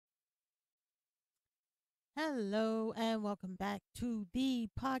Hello and welcome back to the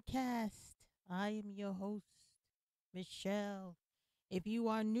podcast. I am your host, Michelle. If you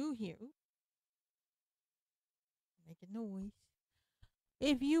are new here, make a noise.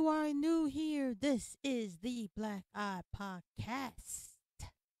 If you are new here, this is the Black Eye Podcast.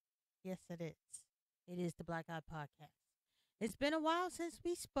 Yes, it is. It is the Black Eye Podcast. It's been a while since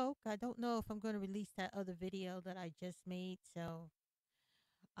we spoke. I don't know if I'm going to release that other video that I just made, so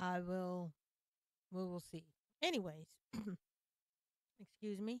I will. We will see. Anyways,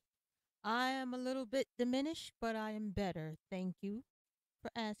 excuse me. I am a little bit diminished, but I am better. Thank you for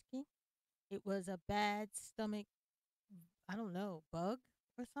asking. It was a bad stomach, I don't know, bug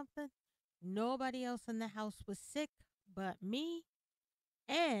or something. Nobody else in the house was sick but me.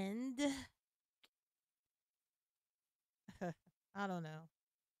 And I don't know.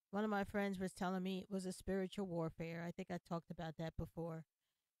 One of my friends was telling me it was a spiritual warfare. I think I talked about that before.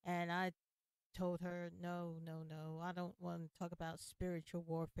 And I told her, no, no, no. I don't want to talk about spiritual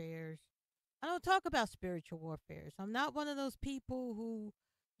warfares. I don't talk about spiritual warfares. I'm not one of those people who,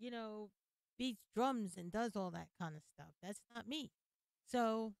 you know, beats drums and does all that kind of stuff. That's not me.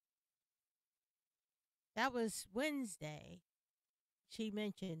 So that was Wednesday. She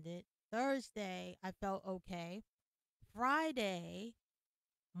mentioned it. Thursday, I felt okay. Friday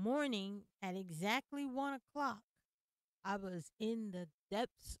morning at exactly 1 o'clock, I was in the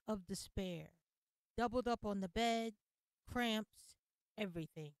depths of despair, doubled up on the bed, cramps,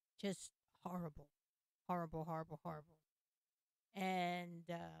 everything. Just horrible, horrible, horrible, horrible. And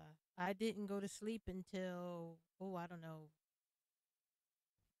I didn't go to sleep until, oh, I don't know,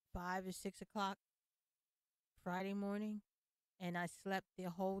 5 or 6 o'clock Friday morning. And I slept the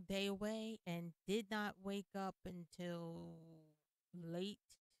whole day away and did not wake up until late,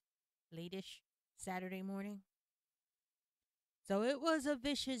 latish Saturday morning. So it was a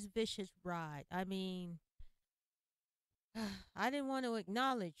vicious, vicious ride. I mean, I didn't want to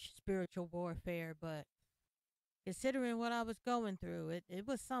acknowledge spiritual warfare, but considering what I was going through, it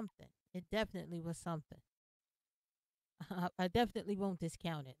was something. It definitely was something. I definitely won't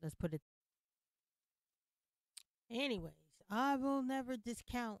discount it. Let's put it. Anyways, I will never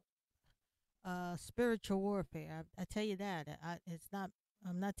discount spiritual warfare. I tell you that. It's not.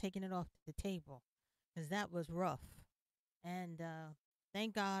 I'm not taking it off the table, because that was rough. And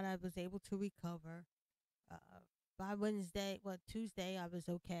thank God I was able to recover. By Wednesday, well, Tuesday I was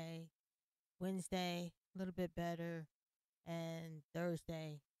okay. Wednesday a little bit better, and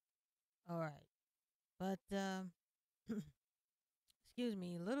Thursday, all right. But excuse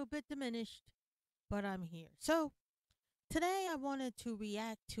me, a little bit diminished, but I'm here. So today I wanted to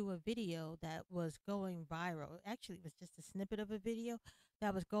react to a video that was going viral. Actually, it was just a snippet of a video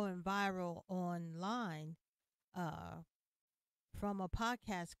that was going viral online uh, from a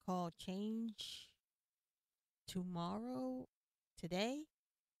podcast called Change Tomorrow Today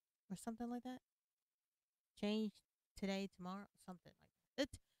or something like that. Change Today Tomorrow, something like that.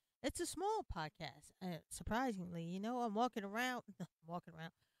 It's a small podcast. Surprisingly, I'm walking around, walking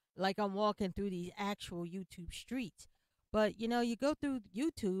around like I'm walking through these actual YouTube streets. But you go through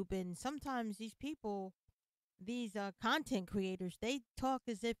YouTube, and sometimes these people, these content creators, they talk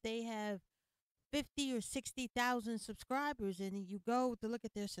as if they have 50 or 60,000 subscribers, and you go to look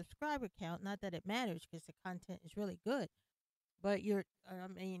at their subscriber count. Not that it matters, because the content is really good. But I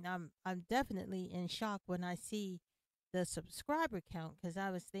mean, I'm definitely in shock when I see the subscriber count, because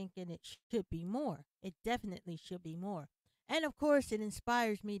I was thinking it should be more. It definitely should be more. And of course, it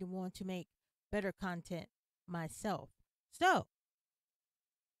inspires me to want to make better content myself. So,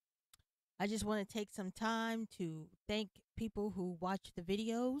 I just want to take some time to thank people who watch the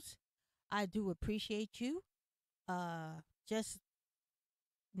videos. I do appreciate you. Just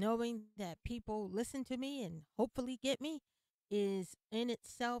knowing that people listen to me and hopefully get me is in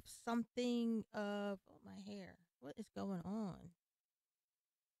itself something of, oh, my hair. What is going on?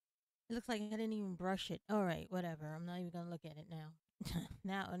 It looks like I didn't even brush it. All right, whatever. I'm not even gonna look at it now.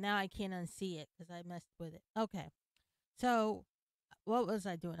 now I can't unsee it because I messed with it. Okay. So what was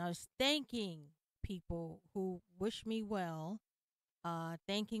I doing? I was thanking people who wish me well,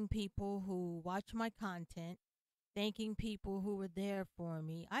 thanking people who watch my content, thanking people who were there for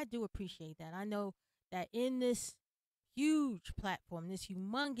me. I do appreciate that. I know that in this huge platform, this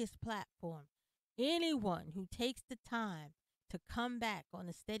humongous platform, anyone who takes the time to come back on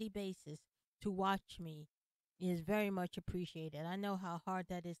a steady basis to watch me is very much appreciated. I know how hard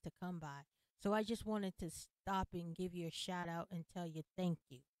that is to come by. So I just wanted to stop and give you a shout out and tell you thank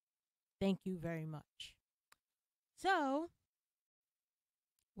you. Thank you very much. So,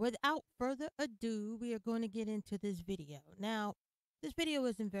 without further ado, we are going to get into this video. Now, This video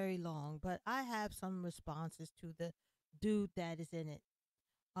isn't very long, but I have some responses to the dude that is in it.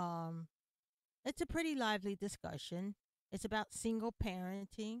 Um, it's a pretty lively discussion. It's about single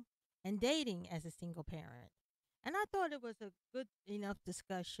parenting and dating as a single parent. And I thought it was a good enough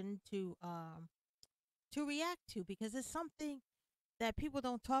discussion to react to because it's something that people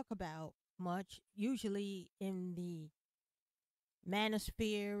don't talk about much, usually in the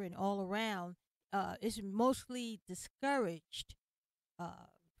manosphere and all around. It's mostly discouraged uh,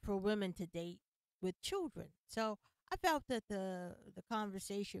 for women to date with children. So I felt that the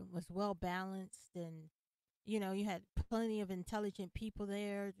conversation was well balanced, and you had plenty of intelligent people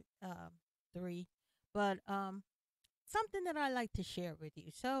there, three, but something that I like to share with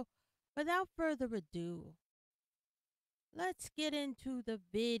you. So without further ado, let's get into the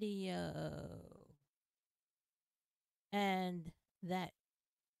video and that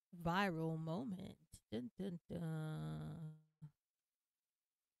viral moment. Dun, dun, dun.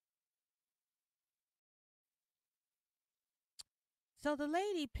 So the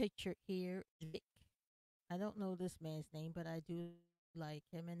lady pictured here, Vic. I don't know this man's name, but I do like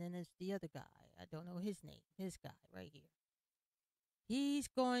him. And then there's the other guy. I don't know his name. His guy right here. He's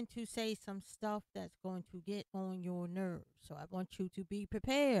going to say some stuff that's going to get on your nerves. So I want you to be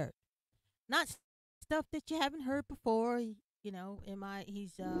prepared. Not stuff that you haven't heard before.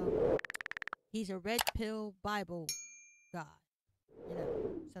 He's a red pill Bible guy.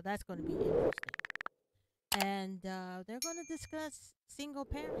 So that's going to be interesting. And they're going to discuss single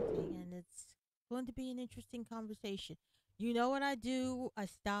parenting, and it's going to be an interesting conversation. You know what I do? I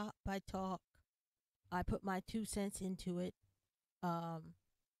stop, I talk, I put my 2 cents into it. Um,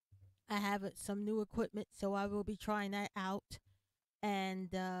 I have some new equipment, so I will be trying that out. And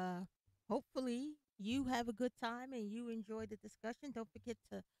hopefully, you have a good time and you enjoy the discussion. Don't forget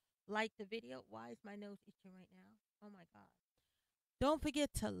to like the video. Why is my nose itching right now? Oh my God. Don't forget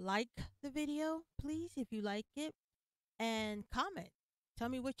to like the video, please, if you like it, and comment. Tell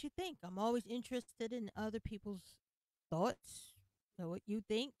me what you think. I'm always interested in other people's thoughts. So what you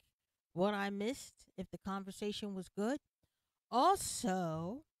think, what I missed, if the conversation was good.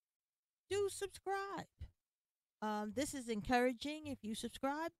 Also, do subscribe. This is encouraging. If you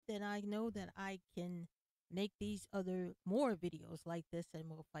subscribe, then I know that I can make these other more videos like this, and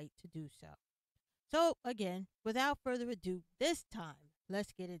we'll fight to do so. So again, without further ado, this time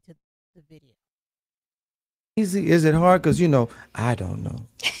let's get into the video. Easy? Is it hard? Because I don't know.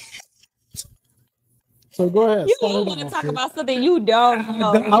 So go ahead. You Start it want to off, talk kid. about something you don't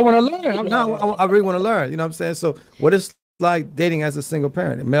know. I want to learn. I really want to learn. You know what I'm saying? So, what is like dating as a single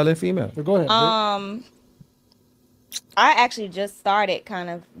parent, male and female? So go ahead. I actually just started kind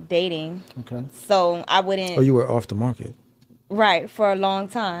of dating, Okay. so I Oh, wouldn't you were off the market. right for a long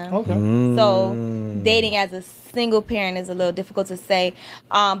time. Okay. So Mm. dating as a single parent is a little difficult to say.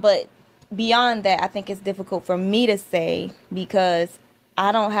 But beyond that, I think it's difficult for me to say because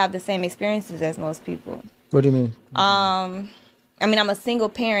I don't have the same experiences as most people. What do you mean? I mean, I'm a single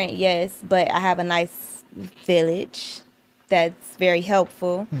parent, yes, but I have a nice village that's very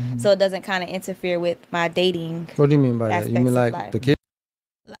helpful. So it doesn't kind of interfere with my dating. What do you mean by that? You aspects mean of like life. the kid?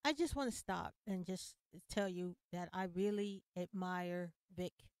 I just want to stop and just tell you that I really admire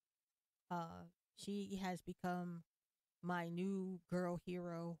Vic. She has become my new girl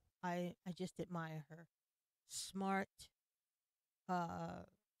hero. I just admire her. Smart. Uh,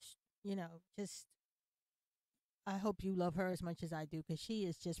 just I hope you love her as much as I do because she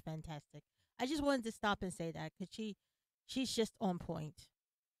is just fantastic. I just wanted to stop and say that because she's just on point.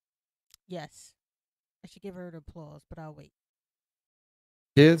 Yes, I should give her an applause, but I'll wait.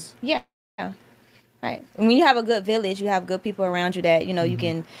 Kids? Yeah. Right. When you have a good village, you have good people around you that, you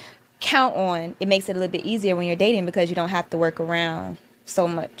can count on. It makes it a little bit easier when you're dating because you don't have to work around so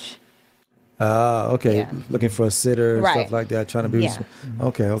much. Okay. Yeah. Looking for a sitter and Right. stuff like that. Trying to be. Yeah.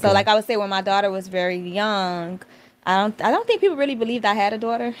 Okay. Okay. So like I would say when my daughter was very young, I don't think people really believed I had a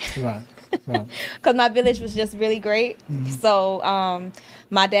daughter Right. Right. because my village was just really great. So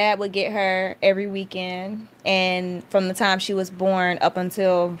my dad would get her every weekend, and from the time she was born up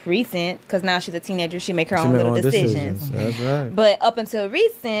until recent, because now she's a teenager, she make her She own made little own decisions. That's right. But up until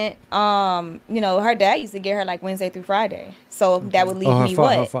recent, her dad used to get her like Wednesday through Friday. So that would leave Oh, me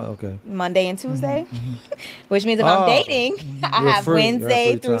what? Okay. Monday and Tuesday, which means if I'm Oh, dating, I you're have free. You have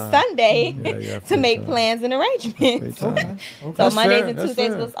Wednesday free through time. Sunday Yeah, you have to free make time. plans and arrangements. Free time. Okay. So That's Mondays fair, and that's Tuesdays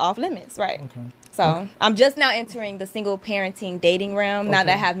fair. was off limits, right? Okay. So I'm just now entering the single parenting dating realm now that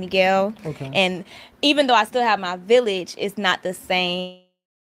I Okay. have Miguel. Okay. And even though I still have my village, it's not the same.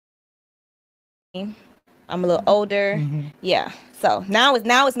 I'm a little older. Yeah. So now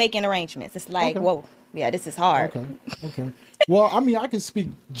it's making arrangements. It's like, Okay. whoa, yeah, this is hard. Okay. Okay. Well, I mean, I can speak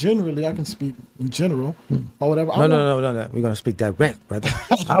generally. I can speak in general or whatever. No. We're gonna speak direct, brother.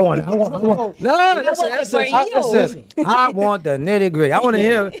 I want. No, listen. I want the nitty gritty. I want to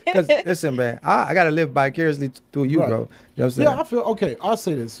hear. Because listen, man, I gotta live vicariously through you, Right. bro. You know what I'm saying? Yeah, I feel okay. I'll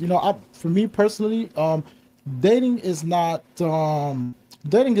say this. For me personally, dating is not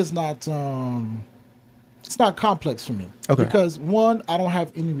dating is not it's not complex for me. Okay. Because one, I don't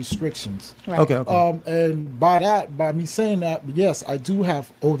have any restrictions. Right. Okay. And by me saying that, yes, I do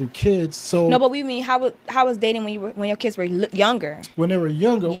have older kids. So No, but we mean how was dating when your kids were younger? when they were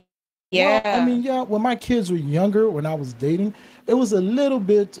younger, Yeah. well, I mean, yeah, when my kids were younger, when I was dating, it was a little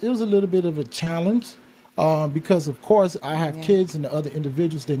bit of a challenge. Because of course I have kids and the other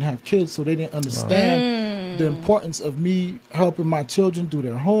individuals didn't have kids, so they didn't understand the importance of me helping my children do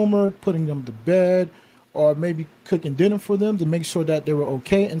their homework, putting them to bed, or maybe cooking dinner for them to make sure that they were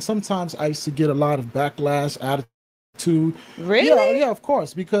okay. And sometimes I used to get a lot of backlash, attitude. Really? Yeah, of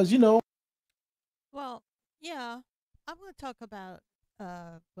course, because Well, yeah, I'm going to talk about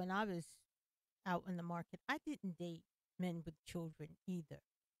when I was out in the market. I didn't date men with children either.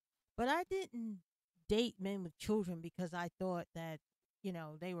 But I didn't date men with children because I thought that,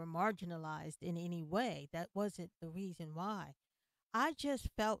 they were marginalized in any way. That wasn't the reason why. I just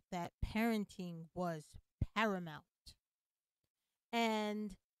felt that parenting was paramount.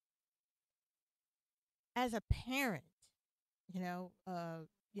 And as a parent,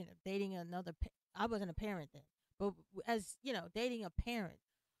 dating I wasn't a parent then, but as, dating a parent,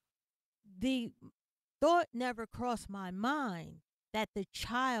 the thought never crossed my mind that the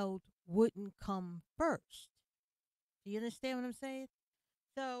child wouldn't come first. Do you understand what I'm saying?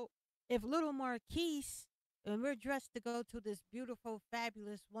 So if little Marquise, and we're dressed to go to this beautiful,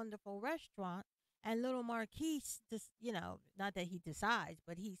 fabulous, wonderful restaurant, and little Marquise, just, not that he decides,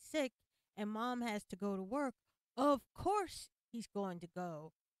 but he's sick, and mom has to go to work, of course he's going to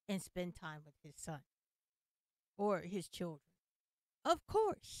go and spend time with his son or his children. Of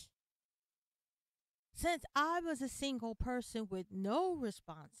course. Since I was a single person with no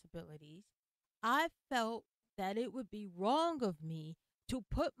responsibilities, I felt that it would be wrong of me to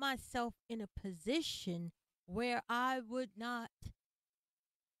put myself in a position where I would not,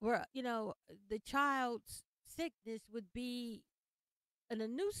 where, the child's sickness would be a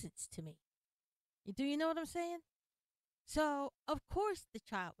nuisance to me. Do you know what I'm saying? So, of course, the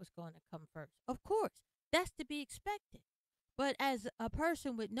child was going to come first. Of course. That's to be expected. But as a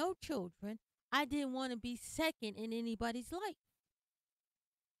person with no children, I didn't want to be second in anybody's life.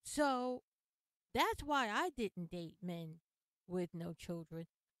 So that's why I didn't date men with no children.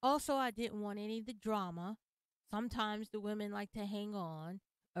 Also, I didn't want any of the drama. Sometimes the women like to hang on,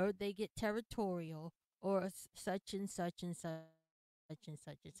 or they get territorial, or such and such and such and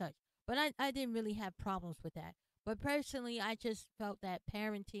such and such. But I didn't really have problems with that. But personally, I just felt that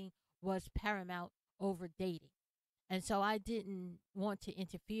parenting was paramount over dating. And so I didn't want to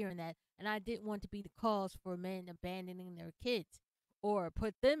interfere in that. And I didn't want to be the cause for men abandoning their kids or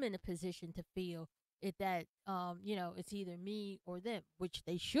put them in a position to feel that, it's either me or them, which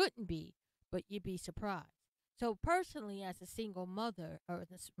they shouldn't be, but you'd be surprised. So personally, as a single mother, I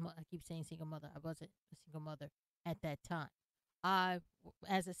keep saying single mother, I wasn't a single mother at that time.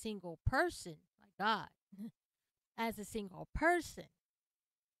 As a single person, my God, as a single person,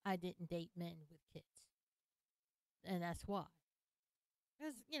 I didn't date men with kids. And that's why.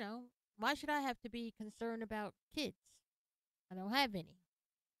 Because, why should I have to be concerned about kids? I don't have any.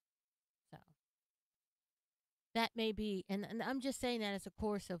 So that may be, and I'm just saying that as a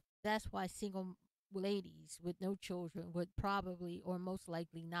course of, that's why single ladies with no children would probably or most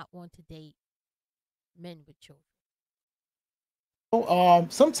likely not want to date men with children.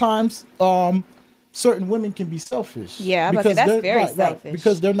 sometimes certain women can be selfish. Yeah, I'm about to say, that's very right, selfish.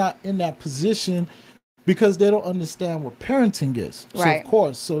 because they're not in that position, because they don't understand what parenting is. So Right. of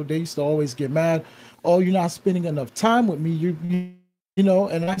course, so they used to always get mad. Oh, you're not spending enough time with me. And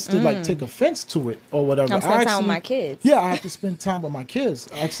I used to like take offense to it or whatever. I'm spending time with my kids. Yeah, I have to spend time with my kids.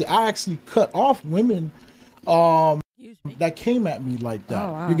 I actually cut off women Excuse me. that came at me like that.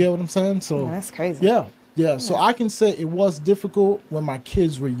 Oh, wow. You get what I'm saying? So Yeah, that's crazy. yeah. So I can say it was difficult when my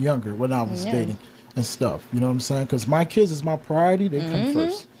kids were younger, when I was Yeah. dating and stuff. You know what I'm saying? Because my kids is my priority. They come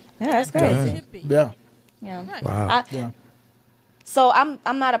first. Yeah, that's As crazy. it should be. Yeah, Yeah. Right. Wow. yeah. So I'm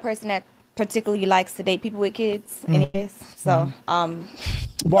not a person that particularly likes to date people with kids, anyways. So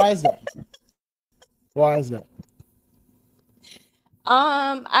Why is that? Why is that?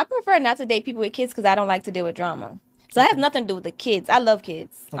 I prefer not to date people with kids because I don't like to deal with drama. So it has nothing to do with the kids. I love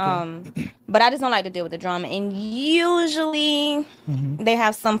kids. Okay. But I just don't like to deal with the drama. And usually they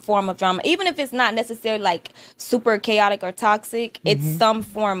have some form of drama. Even if it's not necessarily like super chaotic or toxic, it's some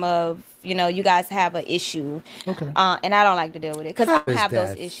form of, you know, you guys have an issue. Okay. And I don't like to deal with it because I Is have those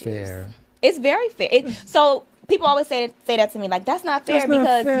that issues. fair? It's very fair. So people always say that to me, like, that's not fair That's not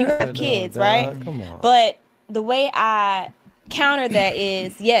because fair. you have No, kids, dog, right? come on. But the way I counter that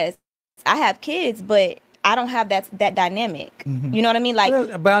is, yes, I have kids, but I don't have that dynamic. You know what I mean? Like,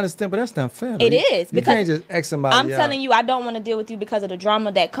 But I understand, but that's not fair. it though. is, You because can't just X somebody I'm out. telling you, I don't want to deal with you because of the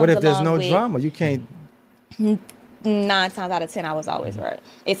drama that comes But if there's along no with. drama, you can't. 9 times out of 10, I was always right.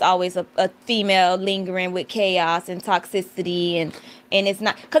 It's always a female lingering with chaos and toxicity, and it's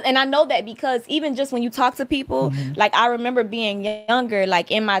not. And I know that because even just when you talk to people, like I remember being younger,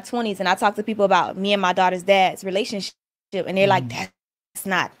 like in my 20s, and I talked to people about me and my daughter's dad's relationship, and they're like,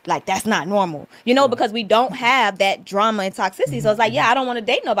 that's not normal, you know, because we don't have that drama and toxicity. So it's like, yeah, I don't want to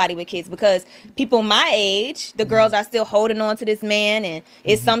date nobody with kids because people my age, the girls are still holding on to this man, and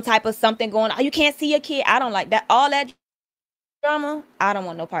it's some type of something going on. Oh, you can't see your kid. I don't like that. All that drama, I don't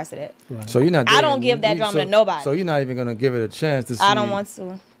want no parts of that. So you're not. I don't dating- give that you- drama so- to nobody. So you're not even gonna give it a chance to see. I don't want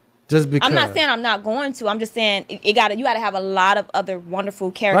to. Just because. I'm not saying I'm not going to. I'm just saying you gotta have a lot of other wonderful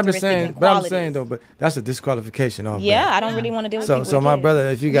But I'm characteristics just saying. and But qualities. I'm saying though. But that's a disqualification. Off Yeah, that. I don't really want to deal with So people so with my kids. brother,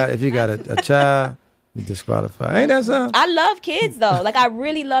 if you got a child, you disqualified. Ain't that something? I love kids though. Like I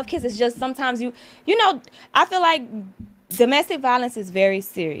really love kids. It's just sometimes you know, I feel like domestic violence is very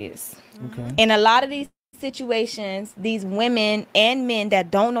serious. Okay. In a lot of these situations, these women and men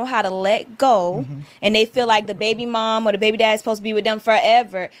that don't know how to let go, and they feel like the baby mom or the baby dad is supposed to be with them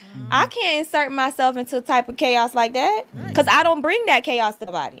forever. I can't insert myself into a type of chaos like that because I don't bring that chaos to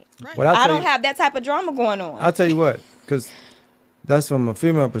the body. But I'll I tell don't you- have that type of drama going on. I'll tell you what, because that's from a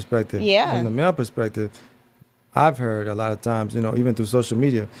female perspective. Yeah. From the male perspective, I've heard a lot of times, you know, even through social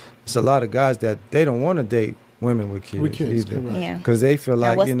media, it's a lot of guys that they don't want to date women with kids, With kids, either, correct. Yeah. because they feel Now,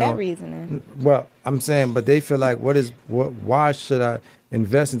 like, what's you know, that reasoning? well, I'm saying, but they feel like, why should I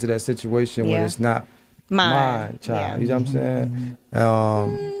invest into that situation when Yeah. it's not Mine. my child? Yeah. You know what I'm saying?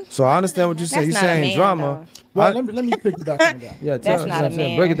 So I understand what you're saying. You're That's not a saying man, drama. though. Well, I- let me pick it back on that. yeah, That's not a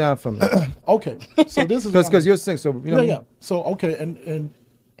man. break it down for me. Okay. So this is what I'm- Because you're saying, so, you know, yeah. So okay, and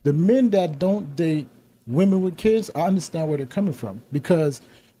the men that don't date women with kids, I understand where they're coming from because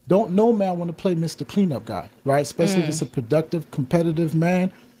don't no man want to play Mr. Cleanup guy, right? Especially if it's a productive, competitive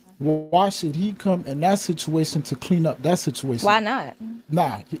man. Why should he come in that situation to clean up that situation? Why not?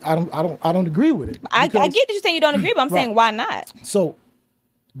 Nah, I don't agree with it. I get Because- that you're saying you don't agree, but I'm Right. saying why not? So,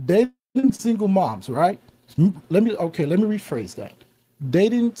 dating single moms, right? Let me rephrase that.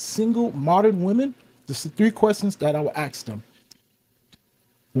 Dating single modern women. There's 3 questions that I will ask them.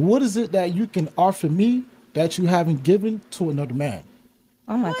 What is it that you can offer me that you haven't given to another man?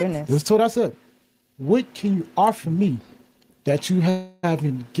 Oh my goodness. That's what I said. What can you offer me that you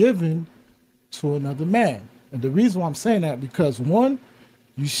haven't given to another man? And the reason why I'm saying that because 1,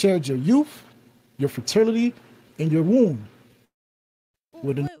 you shared your youth, your fertility, and your womb.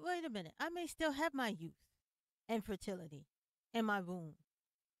 With an- Wait a minute. I may still have my youth and fertility and my womb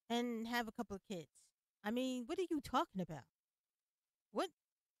and have a couple of kids. I mean, what are you talking about? What?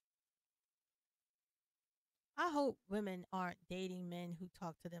 I hope women aren't dating men who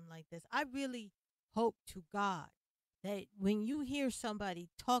talk to them like this. I really hope to God that when you hear somebody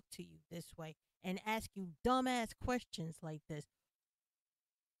talk to you this way and ask you dumbass questions like this,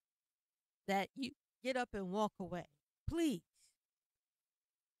 that you get up and walk away. Please.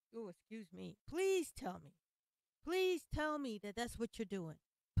 Oh, excuse me. Please tell me. Please tell me that that's what you're doing.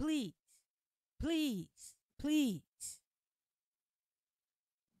 Please. Please. Please.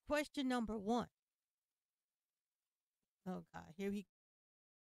 Question number 1. Oh, God. Here he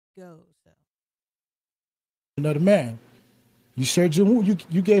goes. another man. You shared your womb.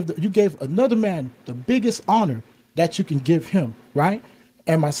 You gave another man the biggest honor that you can give him, right?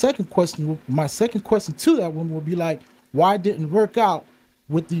 And my second question to that woman would be like, why didn't it work out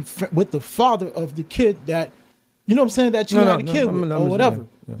with the father of the kid that, you know what I'm saying, that you had a kid with or whatever.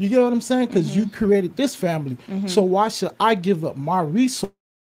 Yeah. You get what I'm saying? Because you created this family. So why should I give up my resources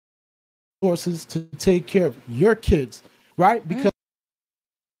to take care of your kids, right? Because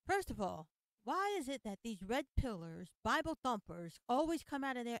First of all, why is it that these red pillars, Bible thumpers, always come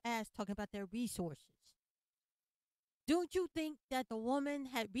out of their ass talking about their resources? Don't you think that the woman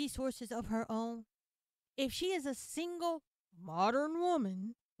had resources of her own? If she is a single modern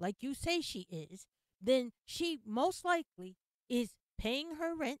woman, like you say she is, then she most likely is paying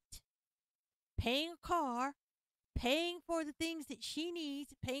her rent, paying a car, paying for the things that she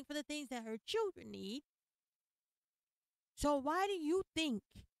needs, paying for the things that her children need. So why do you think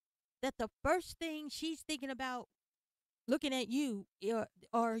that the first thing she's thinking about looking at you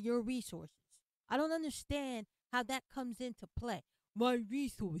are your resources? I don't understand how that comes into play. My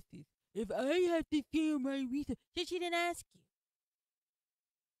resources. If I have to share my resources, she didn't ask you.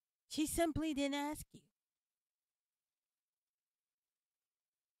 She simply didn't ask you.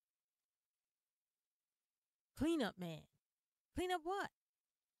 Clean up, man. Clean up what?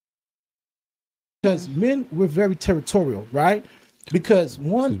 Because men, we're very territorial, right? Because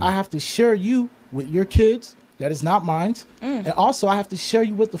one, I have to share you with your kids. That is not mine. And also, I have to share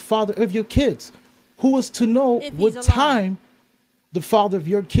you with the father of your kids, who is to know If he's what alive. time the father of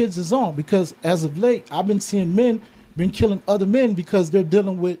your kids is on. Because as of late, I've been seeing men been killing other men because they're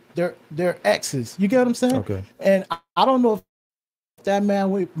dealing with their exes. You get what I'm saying? Okay. And I don't know if that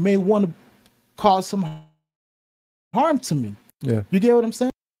man may want to cause some harm to me. Yeah. You get what I'm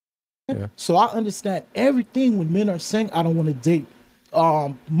saying? Yeah. So I understand everything when men are saying I don't want to date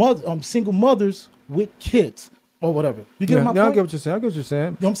single mothers with kids or whatever. You get Yeah, my I point? get what you're saying. I get what you're saying. You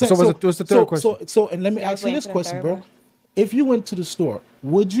know what I'm saying? So what's the third question? So, and let me I ask you waiting this for the question, third bro. one. If you went to the store,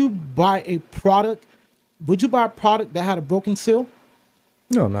 would you buy a product that had a broken seal?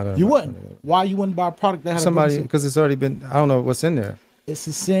 No, not at all. You wouldn't. Why you wouldn't buy a product that had a broken Somebody, seal? because it's already been, I don't know what's in there. It's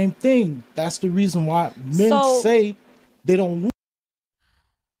the same thing. That's the reason why men So- say they don't want.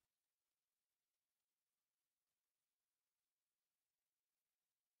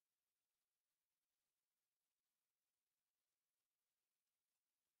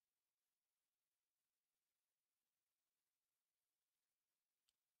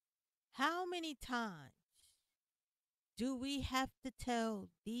 How many times do we have to tell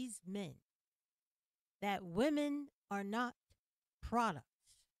these men that women are not products?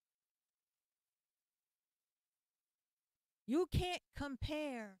 You can't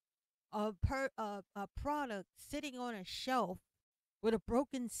compare a product sitting on a shelf with a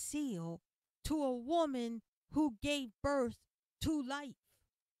broken seal to a woman who gave birth to life.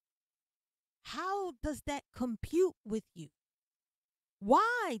 How does that compute with you?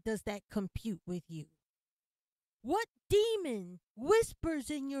 Why does that compute with you? What demon whispers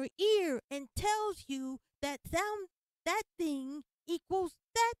in your ear and tells you that that thing equals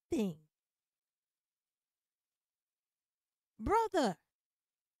that thing? Brother,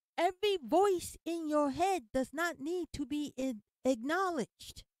 every voice in your head does not need to be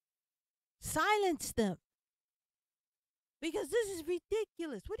acknowledged. Silence them. Because this is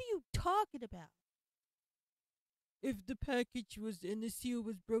ridiculous. What are you talking about? If the package was and the seal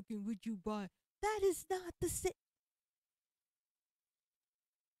was broken, would you buy? That is not the same.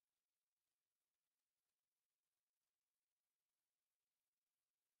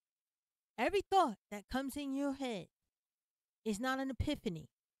 Every thought that comes in your head is not an epiphany.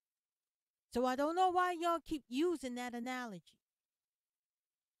 So I don't know why y'all keep using that analogy.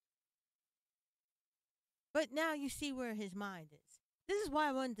 But now you see where his mind is. This is why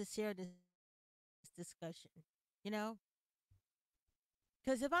I wanted to share this discussion, you know?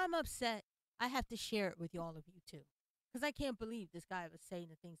 Because if I'm upset, I have to share it with all of you too. Because I can't believe this guy was saying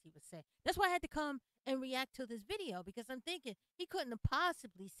the things he was saying. That's why I had to come and react to this video, because I'm thinking he couldn't have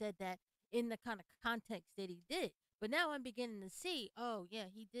possibly said that in the kind of context that he did. But now I'm beginning to see, oh yeah,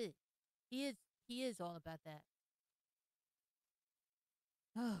 he did. He is all about that.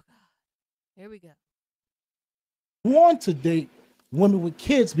 Oh God. Here we go. Want to date women with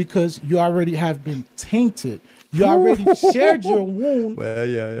kids because you already have been tainted. You already shared your wound Well,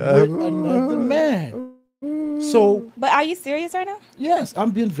 yeah. with another man. So, But are you serious right now? yes,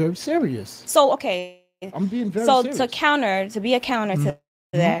 I'm being very serious. So okay. I'm being very So serious. to be a counter to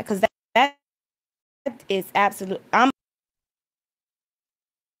that, because that is absolute. I'm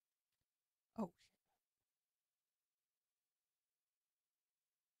Oh.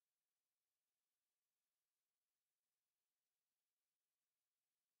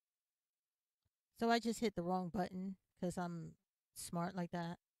 So I just hit the wrong button because I'm smart like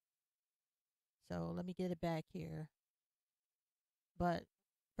that. So let me get it back here. But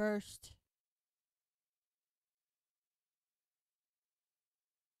first,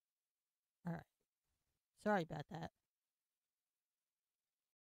 all right. Sorry about that.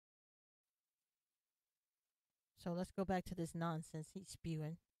 So let's go back to this nonsense he's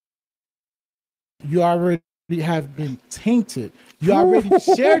spewing. You already have been tainted. You already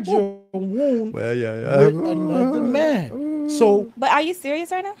shared your wound Well, yeah. with another man. So, but are you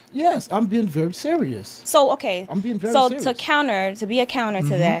serious right now? yes, I'm being very serious. So okay. I'm being very So serious. to be a counter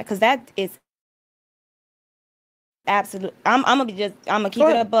to that, because that is absolute. I'm gonna keep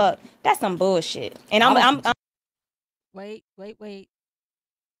it a buck. That's some bullshit. And I'm Wait.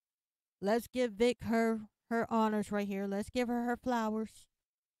 Let's give Vic her her honors right here. Let's give her her flowers.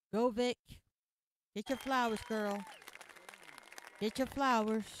 Go, Vic. Get your flowers, girl. Get your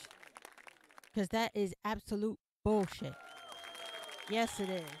flowers. Because that is absolute bullshit. Yes, it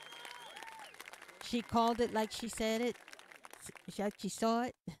is. She called it like she said it. Like she saw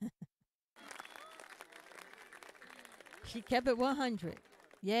it. She kept it 100.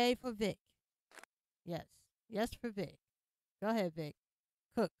 Yay for Vic. Yes. Yes for Vic. Go ahead, Vic.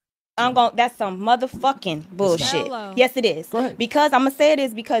 Cook. That's some motherfucking bullshit. Hello. Yes, it is. Go ahead. Because I'm gonna say it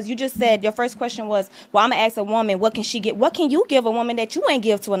is because you just said your first question was, well, I'm gonna ask a woman, what can she get? What can you give a woman that you ain't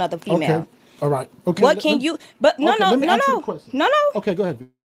give to another female? Okay. All right. Okay. What can you? But no, Okay, no, let me no, answer the no, question. no, no. Okay, go ahead. Go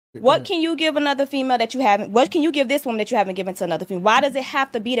What ahead. can you give another female that you haven't? What can you give this woman that you haven't given to another female? Why does it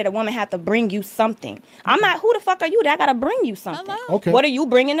have to be that a woman have to bring you something? I'm not. Who the fuck are you that I gotta bring you something? Hello. Okay. What are you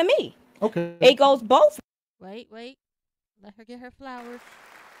bringing to me? Okay. It goes both. Wait. Let her get her flowers.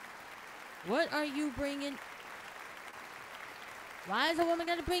 What are you bringing? Why is a woman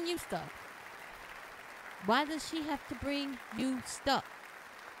gonna bring you stuff? Why does she have to bring you stuff?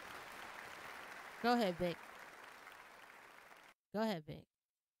 Go ahead, Vic. Go ahead, Vic.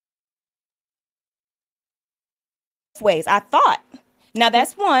 Ways. I thought. Now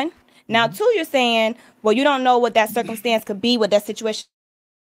that's one. Now two, you're saying, well, you don't know what that circumstance could be, what that situation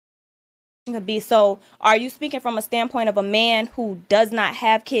could be. So are you speaking from a standpoint of a man who does not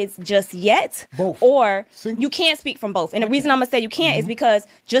have kids just yet? Both. Or Single. you can't speak from both. And the reason I'm gonna say you can't is because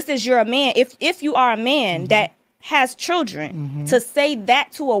just as you're a man, if you are a man that has children, to say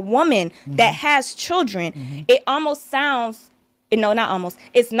that to a woman that has children, it almost sounds, no, not almost,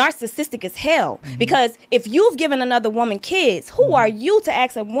 it's narcissistic as hell. Because if you've given another woman kids, who are you to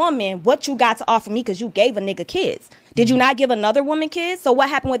ask a woman what you got to offer me because you gave a nigga kids? Did you not give another woman kids? So what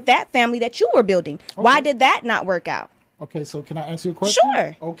happened with that family that you were building? Why did that not work out? Okay, so can I answer your question?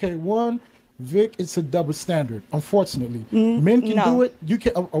 Sure. Okay, one, Vic, it's a double standard. Unfortunately, men can no. do it. You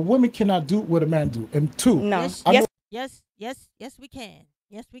can. A woman cannot do what a man do. And two, No. Yes, I know- yes, we can.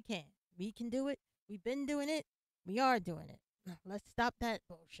 Yes, we can. We can do it. We've been doing it. We are doing it. Let's stop that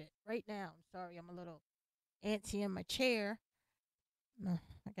bullshit right now. I'm sorry, I'm a little antsy in my chair. I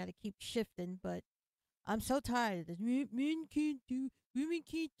got to keep shifting, but I'm so tired of this. Men can't do, women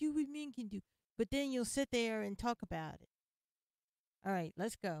can't do what men can do. But then you'll sit there and talk about it. All right,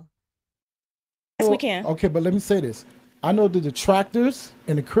 let's go. Yes, we can. Okay, but let me say this. I know the detractors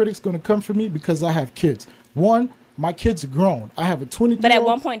and the critics going to come for me because I have kids. One, my kids are grown. I have a 23-year-old. But at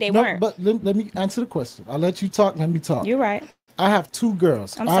one point they weren't. But let me answer the question. I'll let you talk. Let me talk. You're right. I have two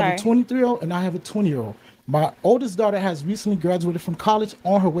girls. I'm I have sorry. a 23-year-old and I have a 20-year-old. My oldest daughter has recently graduated from college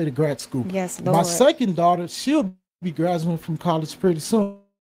on her way to grad school. Yes, My Lord. second daughter, she'll be graduating from college pretty soon.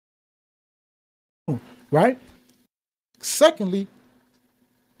 Right? Secondly,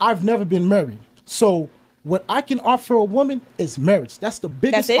 I've never been married. So what I can offer a woman is marriage. That's the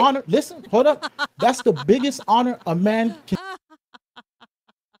biggest That's it? honor. Listen, hold up. That's the biggest honor a man can.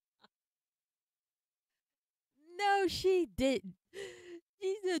 No, she didn't.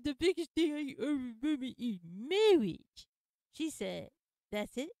 She said the biggest thing I ever remember is marriage. She said,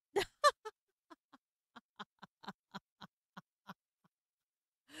 that's it.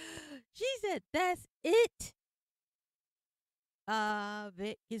 She said, that's it.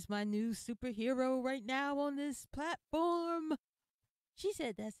 Vic is my new superhero right now on this platform. She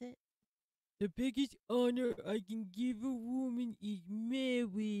said, that's it. The biggest honor I can give a woman is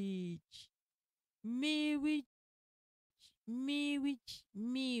marriage. Marriage.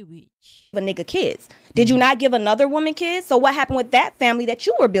 A nigga kids. Did you not give another woman kids? So what happened with that family that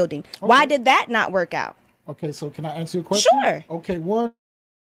you were building? Why did that not work out? Okay, so can I answer your question? Sure. Okay, one,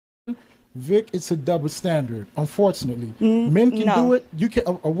 Vic, it's a double standard. Unfortunately, men can no. do it. You can.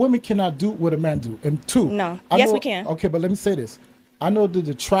 A woman cannot do what a man do. And two, No. I Yes, know- we can. Okay, but let me say this. I know the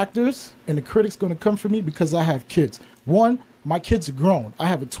detractors and the critics going to come for me because I have kids. One, my kids are grown. I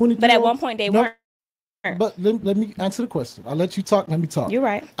have a 23. But at one point they weren't. But let me answer the question. I'll let you talk. Let me talk. You're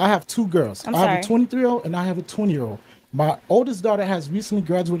right. I have two girls. I'm I have a sorry. 23-year-old and I have a 20-year-old. My oldest daughter has recently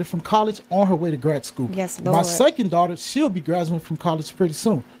graduated from college on her way to grad school. Yes, My Lord. second daughter, she'll be graduating from college pretty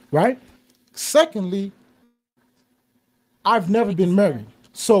soon, right? Secondly, I've never been married.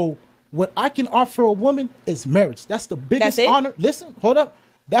 So what I can offer a woman is marriage. That's the biggest That's it? honor. Listen, hold up.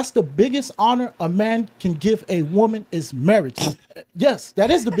 That's the biggest honor a man can give a woman is marriage. Yes,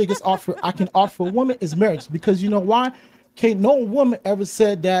 that is the biggest offer I can offer a woman is marriage. Because you know why? Can't no woman ever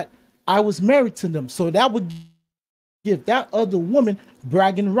said that I was married to them. So that would give that other woman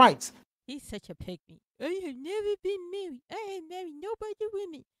bragging rights. He's such a pygmy. I have never been married. I have married no other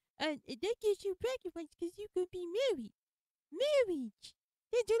women. And that gives you bragging rights because you could be married. Marriage.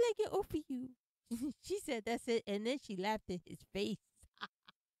 That's all I can offer you. She said that's it, and then she laughed in his face.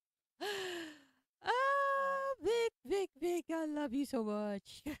 Oh, Vic, Vic, Vic, I love you so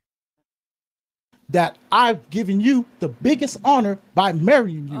much. That I've given you the biggest honor by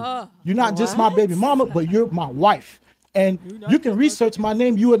marrying you. Oh, You're not just my baby mama, but you're my wife. And you can research my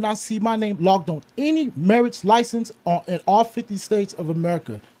name. You will not see my name logged on any marriage license in all 50 states of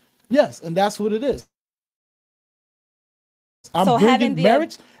America. Yes, and that's what it is. I'm So having bringing the-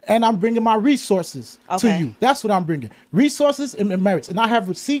 marriage and I'm bringing my resources to Okay. you. That's what I'm bringing. Resources and marriage. And I have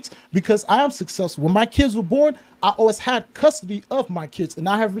receipts because I am successful. When my kids were born, I always had custody of my kids and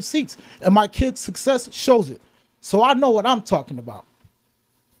I have receipts. And my kids' success shows it. So I know what I'm talking about.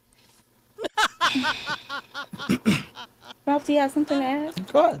 Ralph, do you have something to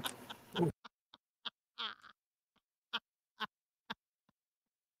add? Go ahead.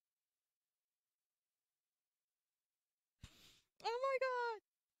 Oh my God.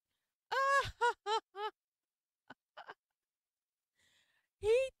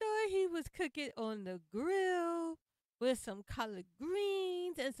 He thought he was cooking on the grill with some collard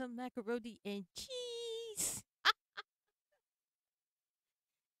greens and some macaroni and cheese.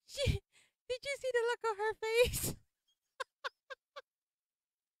 Did you see the look on her face?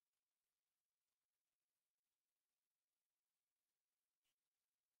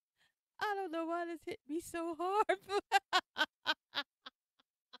 I don't know why this hit me so hard.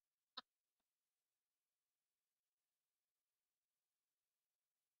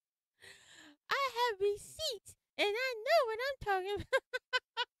 I have receipts and I know what I'm talking about.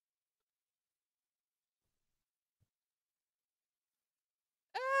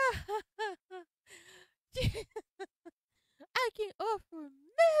 I can offer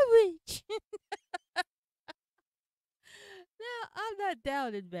marriage. Now, I'm not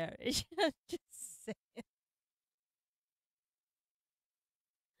down in marriage. I'm just saying.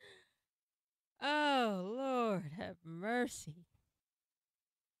 Oh, Lord, have mercy.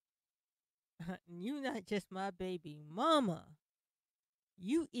 You not just my baby mama.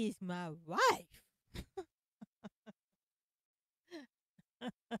 You is my wife.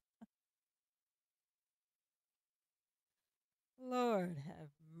 Lord, have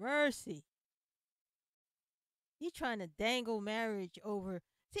mercy. You trying to dangle marriage over.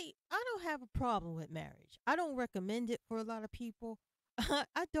 See, I don't have a problem with marriage. I don't recommend it for a lot of people.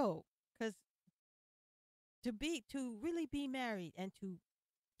 I don't, because to really be married and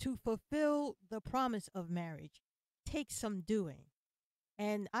to fulfill the promise of marriage takes some doing.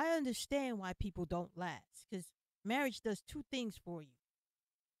 And I understand why people don't last, because marriage does two things for you.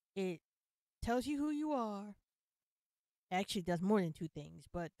 It tells you who you are. Actually does more than two things,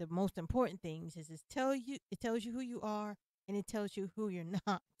 but the most important things is it tells you who you are and it tells you who you're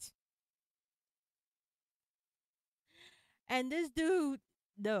not. And this dude,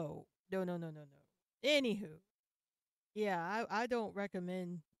 no, no, no, no, no, no. Anywho, yeah, I don't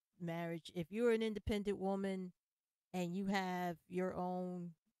recommend marriage. If you're an independent woman and you have your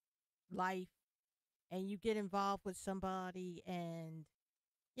own life and you get involved with somebody and,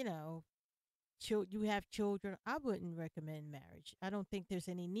 you know, you have children, I wouldn't recommend marriage. I don't think there's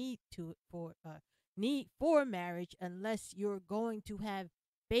any need for marriage unless you're going to have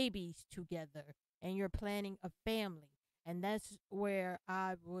babies together and you're planning a family. And that's where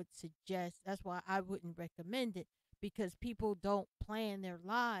I would suggest, that's why I wouldn't recommend it, because people don't plan their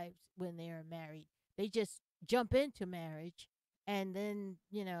lives when they are married. They just jump into marriage and then,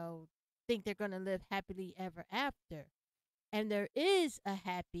 think they're going to live happily ever after. And there is a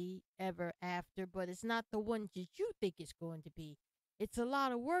happy ever after, but it's not the one that you think it's going to be. It's a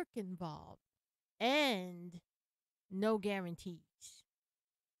lot of work involved and no guarantees.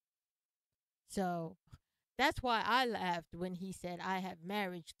 So that's why I laughed when he said, I have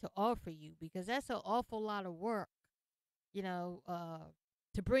marriage to offer you, because that's an awful lot of work, you know,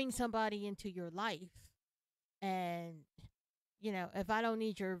 to bring somebody into your life. And, if I don't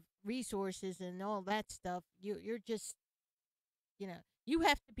need your resources and all that stuff, you're just, you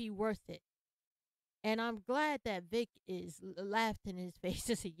have to be worth it. And I'm glad that Vic is laughed in his face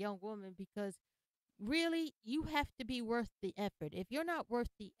as a young woman, because really, you have to be worth the effort. If you're not worth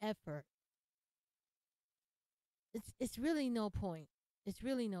the effort, it's really no point. It's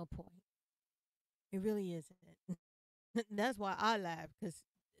really no point. It really isn't. That's why I laugh, because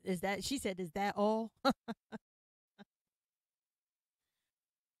she said, is that all?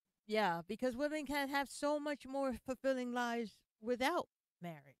 Yeah, because women can have so much more fulfilling lives without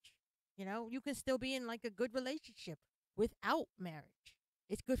marriage. You can still be in like a good relationship without marriage.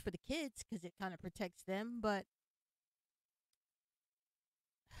 It's good for the kids because it kind of protects them, but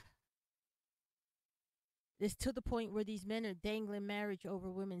it's to the point where these men are dangling marriage over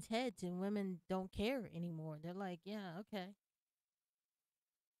women's heads, and women don't care anymore. They're like, yeah, okay,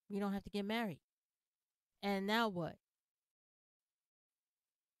 we don't have to get married. And now what?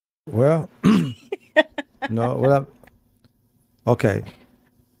 Well, no, well, okay.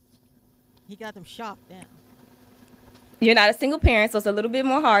 He got them shocked down. You're not a single parent, so it's a little bit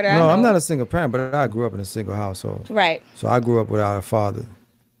more harder. No, I'm not a single parent, but I grew up in a single household. Right. So I grew up without a father.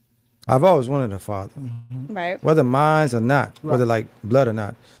 I've always wanted a father, Right. whether mine's or not, whether like blood or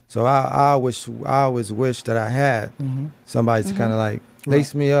not. So I always wish that I had somebody to kind of like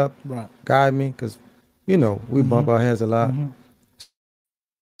lace me up, guide me, because you know we bump our heads a lot.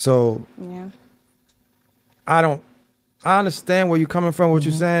 So Yeah. I understand where you're coming from, what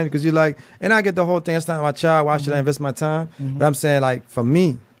you're saying, because you're like, and I get the whole thing. It's not my child. Why should I invest my time? But I'm saying, like, for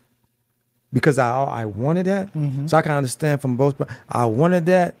me, because I wanted that, so I can understand from both. I wanted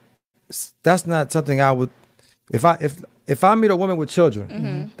that. That's not something I would. If I meet a woman with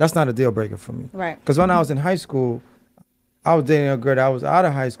children, that's not a deal breaker for me. Right. Because when I was in high school, I was dating a girl that was out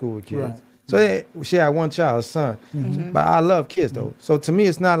of high school with kids. Right. So she had one child, a son. But I love kids though. So to me,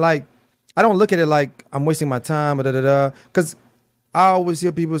 it's not like I don't look at it like I'm wasting my time or because I always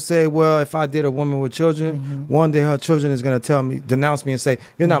hear people say, well, if I date a woman with children, one day her children is going to denounce me and say,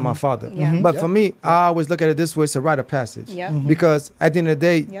 you're not my father. Yeah. But for me, I always look at it this way. It's a rite of passage. Because at the end of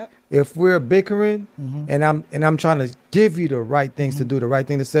the day, if we're bickering and I'm trying to give you the right things to do, the right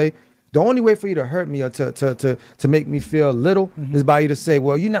thing to say, the only way for you to hurt me or to make me feel little is by you to say,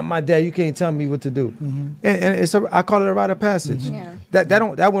 well, you're not my dad. You can't tell me what to do. And I call it a rite of passage. Yeah.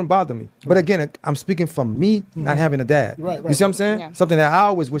 That wouldn't bother me. But again, I'm speaking from me not having a dad. Right. You see what I'm saying? Yeah. Something that I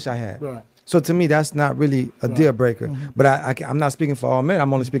always wish I had. Right. So to me, that's not really a deal breaker. But I'm not speaking for all men.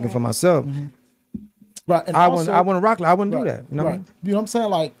 I'm only speaking for myself. Right. And I also, wouldn't rock. I wouldn't do that. You know what I right. mean? You know what I'm saying?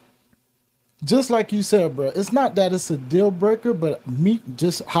 Like, just like you said, bro, it's not that it's a deal breaker, but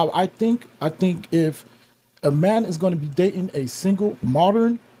just how I think if a man is going to be dating a single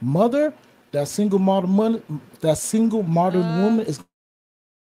modern mother, that single modern woman is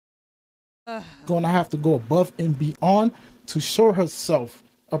going to have to go above and beyond to show herself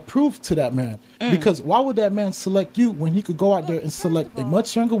approved to that man. Because why would that man select you when he could go out there and select a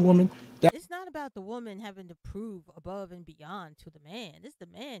much younger woman? It's not about the woman having to prove above and beyond to the man. It's the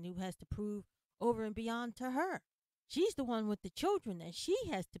man who has to prove over and beyond to her. She's the one with the children that she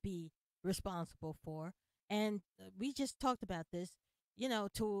has to be responsible for. And we just talked about this. You know,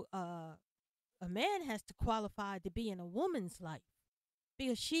 a man has to qualify to be in a woman's life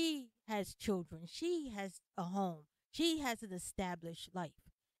because she has children. She has a home. She has an established life.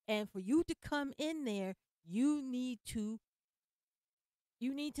 And for you to come in there, you need to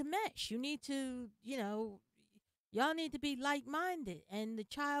mesh. You need to, y'all need to be like-minded, and the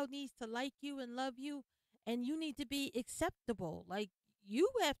child needs to like you and love you, and you need to be acceptable. Like, you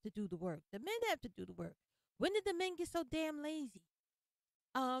have to do the work. The men have to do the work. When did the men get so damn lazy?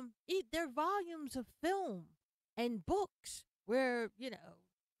 There are volumes of film and books where,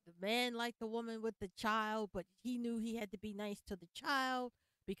 the man liked the woman with the child, but he knew he had to be nice to the child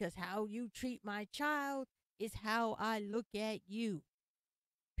because how you treat my child is how I look at you.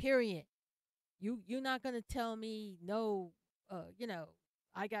 Period. You're not gonna tell me no.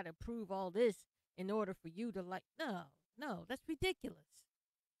 I gotta prove all this in order for you to like. No, that's ridiculous.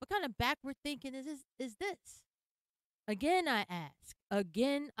 What kind of backward thinking is this? Again, I ask.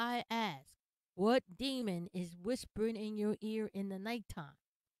 What demon is whispering in your ear in the nighttime?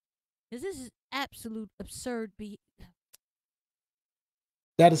 Because this is absolute absurd.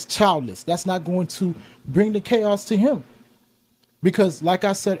 That is childless. That's not going to bring the chaos to him. Because, like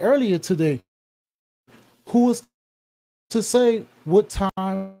I said earlier today, who is to say what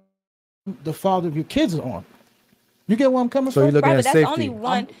time the father of your kids are on? You get where I'm coming So from? you're looking Right, at but safety.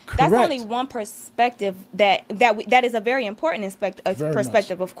 that's only one perspective that is a very important Very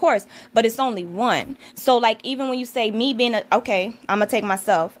perspective, of course, but it's only one. So like even when you say me being I'm gonna take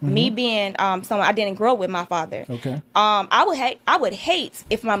myself, me being someone I didn't grow up with my father. Okay. I would hate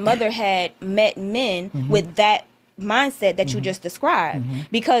if my mother had met men with that mindset that you just described,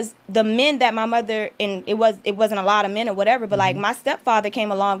 because the men that my mother, and it wasn't a lot of men or whatever, but like my stepfather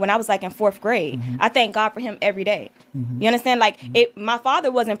came along when I was like in 4th grade. I thank God for him every day. You understand? Like my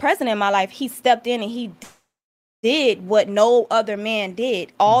father wasn't present in my life. He stepped in and he did what no other man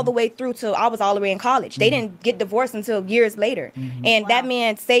did all the way through till I was all the way in college. They didn't get divorced until years later. And that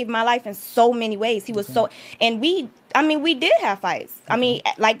man saved my life in so many ways. He was and we did have fights. I mean,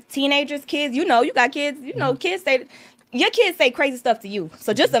 like teenagers, kids, you got kids, kids say, your kids say crazy stuff to you.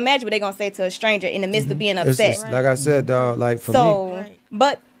 So just imagine what they're going to say to a stranger in the midst of being It's upset. just, like I said, dog, like for me. So,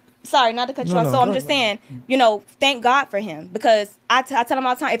 but sorry, not to cut you No, off. no, So I'm no, just no. saying, you know, thank God for him, because I tell him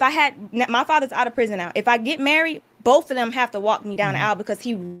all the time, if I had, my father's out of prison now. If I get married, both of them have to walk me down the aisle because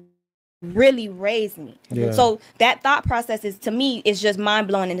he really raised me. Yeah. So that thought process is, to me, is just mind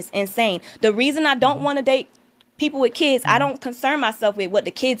blowing and it's insane. The reason I don't want to date people with kids, I don't concern myself with what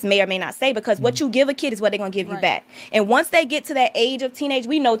the kids may or may not say, because what you give a kid is what they're gonna give you Right. back. And once they get to that age of teenage,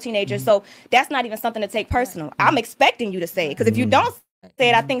 we know teenagers, so that's not even something to take personal. I'm expecting you to say it, because if you don't say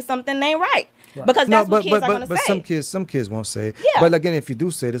it, I think something ain't right. Because No, that's what kids are gonna but say. some kids won't say it. Yeah. But again, if you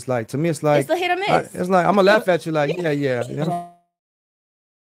do say it, it's like, to me, it's like, It's a hit or miss. it's like, I'm gonna laugh at you like, yeah. You know what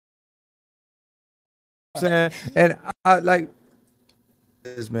I'm saying? And I like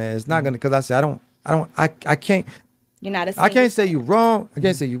this, man. It's not gonna, because I say I can't. You're not a I single. can't say you wrong. I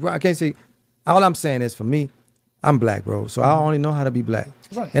can't say you right. I can't say. All I'm saying is, for me, I'm black, bro. So I only know how to be black.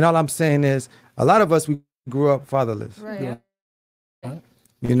 Right. And all I'm saying is, a lot of us, we grew up fatherless. Right.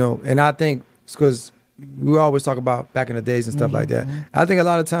 You know, and I think it's because we always talk about back in the days and stuff like that. I think a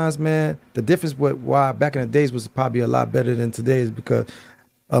lot of times, man, the difference with why back in the days was probably a lot better than today is because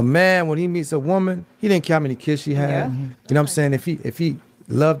a man, when he meets a woman, he didn't care how many kids she had. Yeah. You know what I'm saying? If he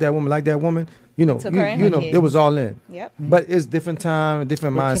loved that woman, like that woman, you know, Took her and you her know, kids. it was all in. Yep. But it's different time,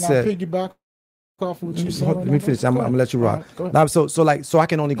 different But mindset. Can I piggyback off what you said? Let me finish. I'm gonna let you rock. Go ahead. Now, so I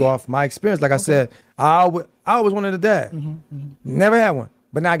can only go off my experience. Like I said, I always wanted a dad. Never had one,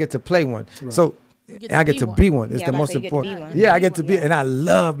 but now I get to play one. So get and I to get to be be one. one. It's Yeah, the I'm about most to say you get to be important. one. Yeah, I get to be, Yeah. and I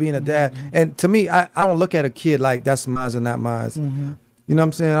love being a dad. And to me, I don't look at a kid like that's mine and not mine. You know what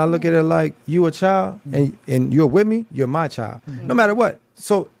I'm saying? I look at it like you a child, and you're with me. You're my child, no matter what.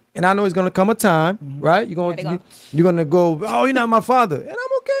 So. And I know it's gonna come a time, right? Yeah, they You're gonna go, oh, you're not my father, and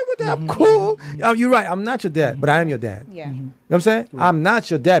I'm okay with that. I'm cool. You're right. I'm not your dad, but I am your dad. Yeah. You know what I'm saying? I'm not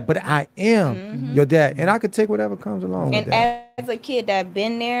your dad, but I am your dad, and I could take whatever comes along with And that. as a kid that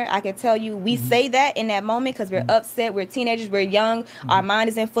been there, I can tell you, we say that in that moment because we're upset, we're teenagers, we're young, our mind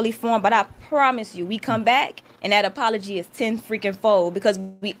isn't fully formed. But I promise you, we come back and that apology is 10 freaking fold because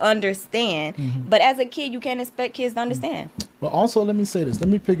we understand. But as a kid, you can't expect kids to understand. But also, let me say this. Let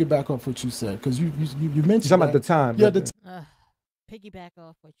me piggyback off what you said, because you mentioned You're talking about that- the time. Yeah, but the Piggyback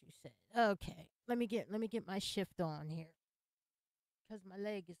off what you said. Okay, let me get my shift on here, because my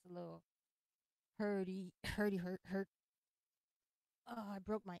leg is a little hurt. Oh, I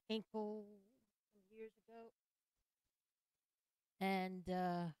broke my ankle some years ago, and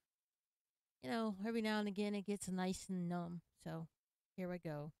you know, every now and again it gets nice and numb. So here I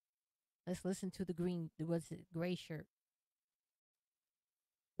go. Let's listen to the gray shirt.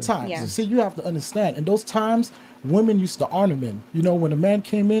 times. Yeah. See, you have to understand. In those times, women used to honor men. You know, when a man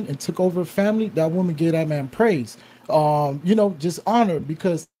came in and took over a family, that woman gave that man praise. You know, just honor,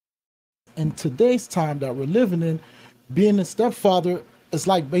 because in today's time that we're living in, being a stepfather is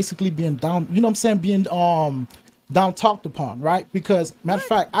like basically being down, you know what I'm saying, being down talked upon, right? Because matter of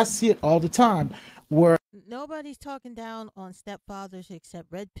fact, I see it all the time where Nobody's talking down on stepfathers except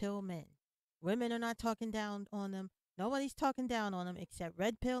red pill men. Women are not talking down on them. Nobody's talking down on them except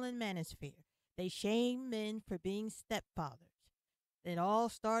red pill and manosphere. They shame men for being stepfathers. It all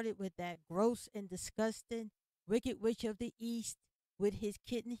started with that gross and disgusting wicked witch of the East with his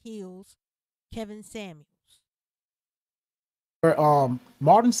kitten heels, Kevin Samuels.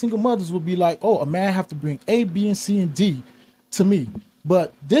 modern single mothers will be like, oh, a man have to bring A, B, and C and D to me.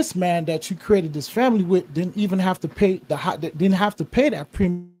 But this man that you created this family with didn't even have to pay didn't have to pay that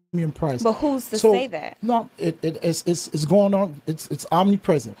premium price. But who's to So, say that? No, it's going on. It's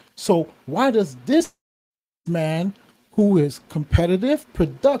omnipresent. So why does this man, who is competitive,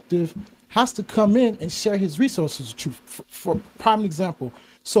 productive, has to come in and share his resources with you? For prime example,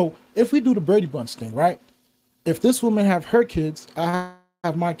 so if we do the Brady Bunch thing, right? If this woman have her kids, I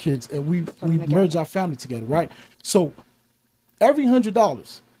have my kids, and we merge our family together, right? So every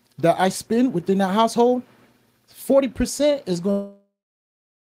 $100 that I spend within that household, 40% is going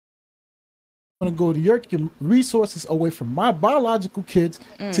to go to your resources away from my biological kids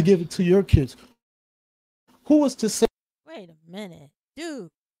to give it to your kids. Who was to say? Wait a minute, dude.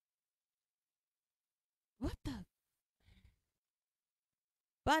 What the?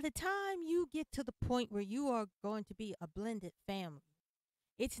 By the time you get to the point where you are going to be a blended family,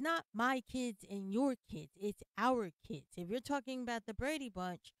 it's not my kids and your kids, it's our kids. If you're talking about the Brady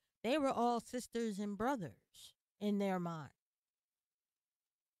Bunch, they were all sisters and brothers in their mind.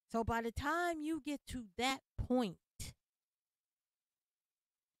 So by the time you get to that point,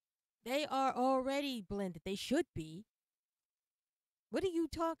 they are already blended. They should be. What are you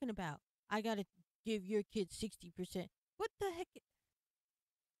talking about? I got to give your kids 60%. What the heck?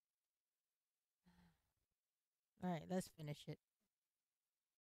 All right, let's finish it.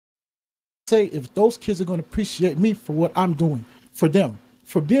 say if those kids are going to appreciate me for what I'm doing for them,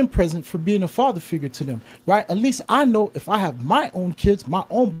 for being present, for being a father figure to them, right? At least I know if I have my own kids, my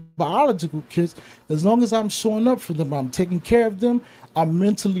own biological kids, as long as I'm showing up for them, I'm taking care of them, I'm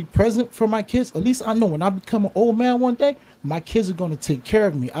mentally present for my kids, at least I know when I become an old man one day, my kids are going to take care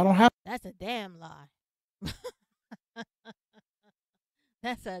of me. I don't have. That's a damn lie.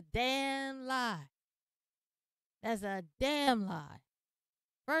 That's a damn lie. That's a damn lie.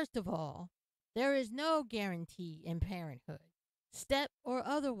 First of all, there is no guarantee in parenthood, step or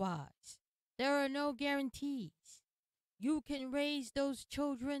otherwise. There are no guarantees. You can raise those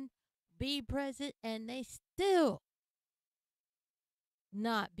children, be present, and they still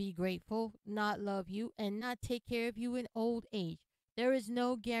not be grateful, not love you, and not take care of you in old age. There is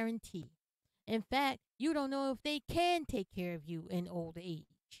no guarantee. In fact, you don't know if they can take care of you in old age.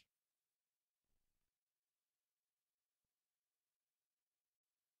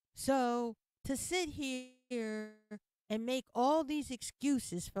 So to sit here and make all these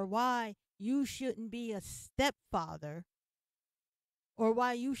excuses for why you shouldn't be a stepfather or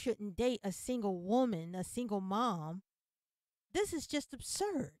why you shouldn't date a single woman, a single mom, this is just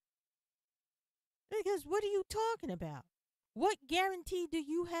absurd. Because what are you talking about? What guarantee do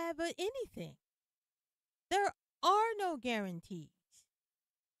you have of anything? There are no guarantees.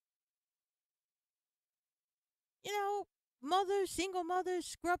 You know, single mothers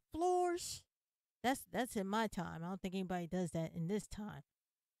scrub floors. That's in my time. I don't think anybody does that in this time.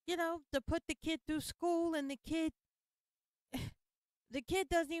 You know, to put the kid through school and the kid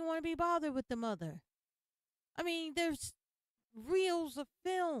doesn't even want to be bothered with the mother. I mean, there's reels of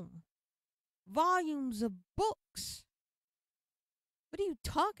film, volumes of books. What are you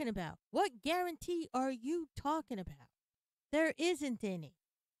talking about? What guarantee are you talking about? There isn't any.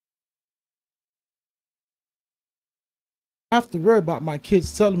 I have to worry about my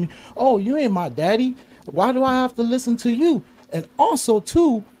kids telling me, oh, you ain't my daddy. Why do I have to listen to you? And also,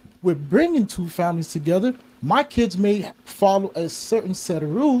 too, with bringing two families together, my kids may follow a certain set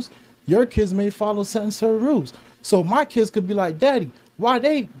of rules. Your kids may follow a certain set of rules. So my kids could be like, Daddy, why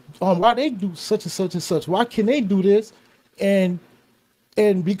they do such and such and such? Why can they do this? And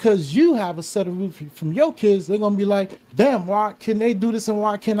because you have a set of rules from your kids, they're gonna be like, damn, why can they do this and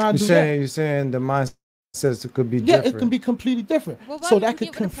why can't I do that? You're saying the mindset could be different. different. It can be completely different. Well, so that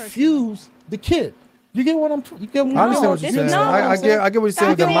could confuse the kid. You get what I'm? You get what I understand what you're saying. I get what you're saying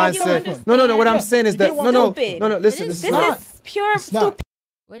with the mindset. No. What I'm saying is that no. Listen, this is pure stupidity.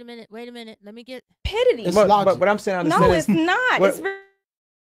 Wait a minute. Let me get It's but what I'm saying. No, it's not.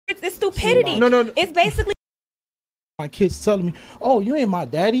 It's stupidity. No. It's basically my kids telling me, "Oh, you ain't my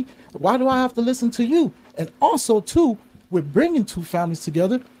daddy. Why do I have to listen to you?" And also, too, with bringing two families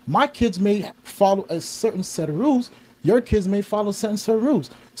together, my kids may follow a certain set of rules. Your kids may follow a certain set of rules.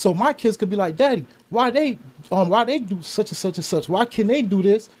 So my kids could be like, Daddy, why they do such and such and such? Why can they do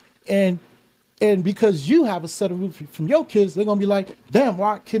this? And because you have a set of rules from your kids, they're gonna be like, damn,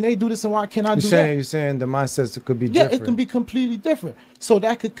 why can they do this and why can't I do that? You're saying the mindset could be different. Yeah, it can be completely different. So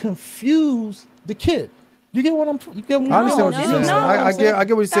that could confuse the kid. You get what I'm? You get what I understand what you're saying. I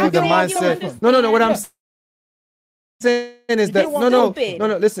get what you're saying with the mindset. No. What I'm saying is that no.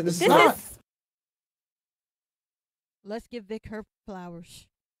 Listen, this is not. Let's give Vic her flowers.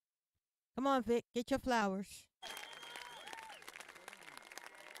 Come on, Vic, get your flowers.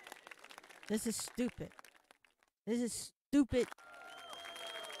 This is stupid.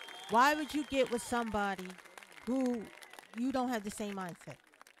 Why would you get with somebody who you don't have the same mindset?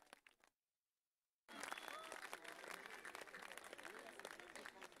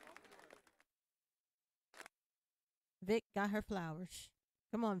 Vic got her flowers.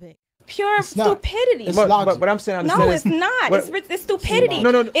 Come on, Vic. Pure stupidity. But I'm saying, no, it's not. It's stupidity.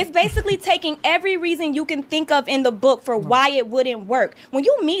 No. It's basically taking every reason you can think of in the book for why it wouldn't work. When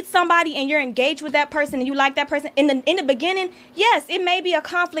you meet somebody and you're engaged with that person and you like that person, in the beginning, yes, it may be a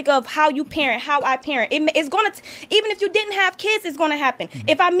conflict of how you parent, how I parent. It's gonna even if you didn't have kids, it's gonna happen.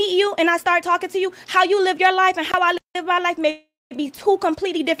 If I meet you and I start talking to you, how you live your life and how I live my life may be two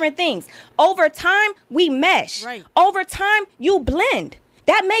completely different things. Over time, we mesh. Right. Over time, you blend.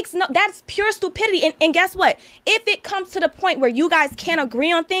 That's pure stupidity. And guess what? If it comes to the point where you guys can't agree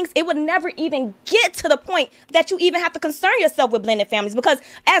on things, it would never even get to the point that you even have to concern yourself with blended families. Because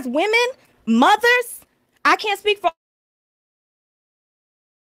as women, mothers, I can't speak for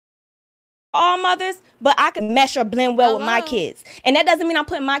all mothers, but I can mesh or blend well with my kids. And that doesn't mean I'm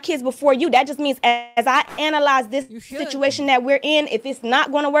putting my kids before you. That just means as I analyze this situation that we're in, if it's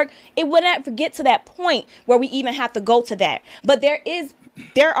not going to work, it wouldn't get to that point where we even have to go to that. But there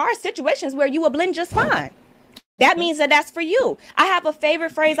are situations where you will blend just fine. that means that that's for you. I have a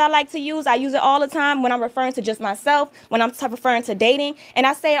favorite phrase I like to use. I use it all the time when I'm referring to just myself, when I'm referring to dating. And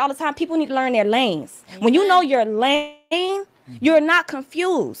I say it all the time, people need to learn their lanes. When you know your lane, you're not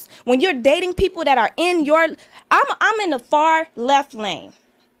confused. When you're dating people that are in your, I'm in the far left lane,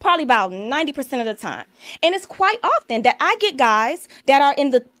 probably about 90% of the time. And it's quite often that I get guys that are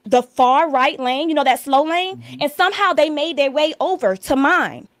in the far right lane, you know, that slow lane, and somehow they made their way over to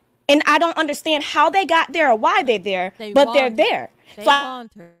mine. And I don't understand how they got there or why they're there, but they're there. So I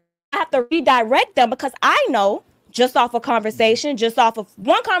have to redirect them because I know just off a conversation, just off of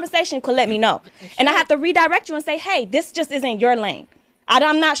one conversation could let me know. And I have to redirect you and say, hey, this just isn't your lane.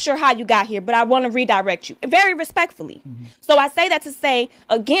 I'm not sure how you got here, but I want to redirect you very respectfully. So I say that to say,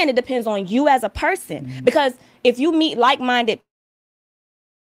 again, it depends on you as a person. Because if you meet like-minded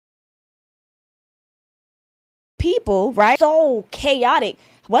people, right, so chaotic,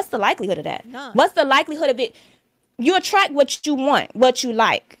 what's the likelihood of that? None. What's the likelihood of it? You attract what you want, what you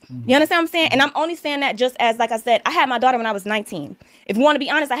like. You understand what I'm saying? And I'm only saying that just as, like I said, I had my daughter when I was 19. If you want to be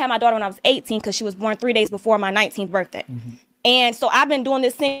honest, I had my daughter when I was 18 because she was born 3 days before my 19th birthday. And so I've been doing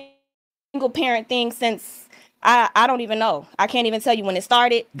this single parent thing since I don't even know. I can't even tell you when it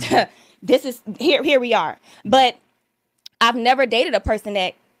started. This is here we are. But I've never dated a person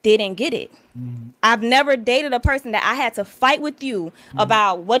that didn't get it. I've never dated a person that I had to fight with you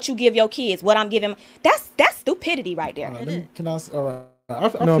about what you give your kids, what I'm giving. That's stupidity right there. Can I? All right.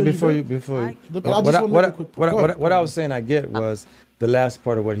 I No, before you, what I was saying, I get was the last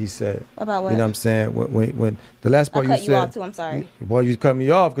part of what he said. About what? You know what I'm saying? When the last part I cut you you said. off too. I'm sorry. Well, you cut me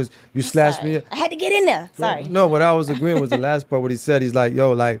off because you slashed me. I had to get in there. Sorry. No, what I was agreeing was the last part. What he said, he's like,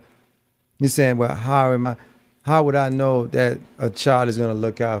 yo, like, he's saying, well, how would I know that a child is gonna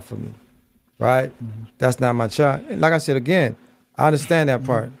look out for me, right? That's not my child. And like I said again, I understand that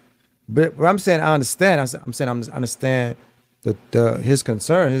part, but I'm saying I understand. I'm saying I understand his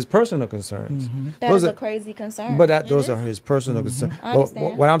concern, his personal concerns. That is a crazy concern. But those are his personal concerns. I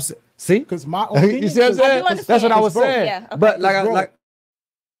understand. What I'm see, because my opinion, you see what I'm saying? That's what I was saying. Yeah, okay. But like.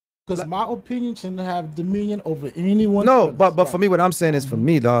 Because my opinion shouldn't have dominion over anyone. No, but for me, what I'm saying is for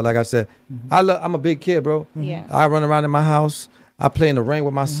me, dog. Like I said, I'm a big kid, bro. Yeah. I run around in my house. I play in the rain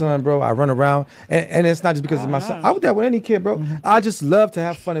with my son, bro. I run around, and it's not just because it's my son. I would that with any kid, bro. I just love to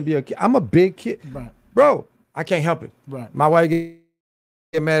have fun and be a kid. I'm a big kid, bro. I can't help it. Right. My wife get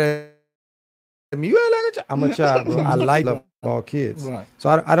mad at me. You ain't like a child. I'm a child, bro. I love all kids. Right. So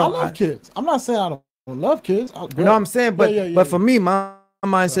I don't. I love kids. I'm not saying I don't love kids. You know what I'm saying? But for me, my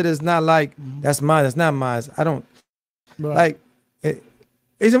mindset is not like that's mine. That's not mine. I don't like it.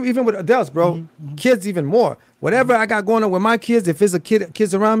 Even with adults, bro. Kids even more. Whatever I got going on with my kids, if it's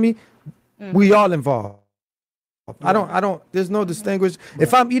kids around me, we all involved. I don't. There's no distinguish.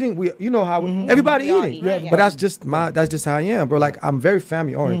 If I'm eating, you know how everybody eating. But that's just how I am, bro. Like I'm very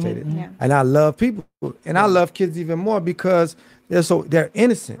family orientated, and I love people, and I love kids even more because they're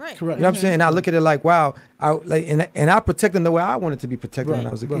innocent. Right. Correct. You know what I'm saying? And I look at it like, wow, and I protect them the way I wanted to be protected when I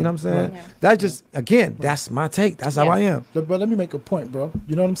was a kid. You know what I'm saying? That's just that's my take. That's how I am. But let me make a point, bro.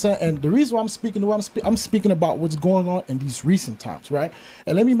 You know what I'm saying? And the reason why I'm speaking I'm speaking about what's going on in these recent times, right?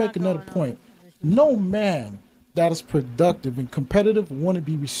 And let me make another point. No man that is productive and competitive want to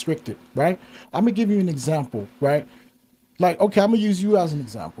be restricted, right? I'm gonna give you an example, right? Like, okay, I'm gonna use you as an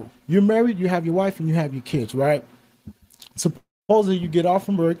example. You're married, you have your wife, and you have your kids, right? Supposedly you get off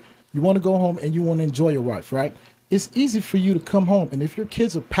from work, you want to go home and you want to enjoy your wife, right? It's easy for you to come home, and if your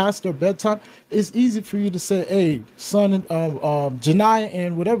kids are past their bedtime, it's easy for you to say, hey, son, Janiyah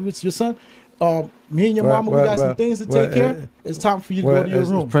and whatever it's your son, me and your mama, we got some things to take care of. It's time for you to go to your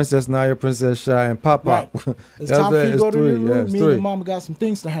room. Princess Naya, Princess Shy, and Pop. Right. It's time for you to go to your room. Me and your mama got some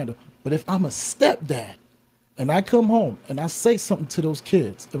things to handle. But if I'm a stepdad and I come home and I say something to those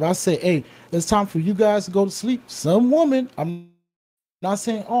kids, if I say, hey, it's time for you guys to go to sleep, some woman, I'm not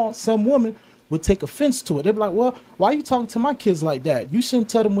saying all, some woman would take offense to it. They'd be like, well, why are you talking to my kids like that? You shouldn't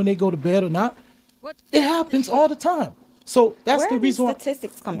tell them when they go to bed or not. What? It happens all the time. So that's the reason why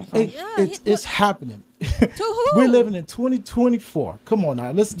statistics coming from. It's happening. To who? We're living in 2024. Come on now.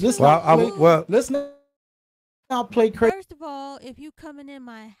 Let's not play crazy. First of all, if you coming in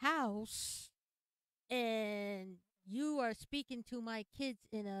my house and you are speaking to my kids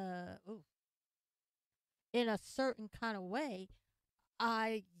in a certain kind of way,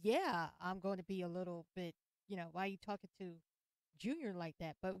 I'm going to be a little bit, why are you talking to Junior like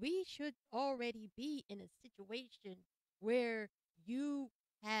that? But we should already be in a situation where you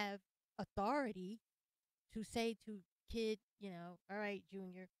have authority to say to kid, all right,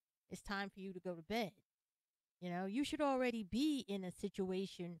 Junior, it's time for you to go to bed. You should already be in a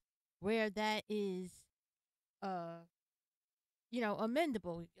situation where that is amendable.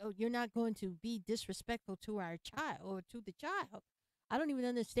 You're not going to be disrespectful to our child or to the child. I don't even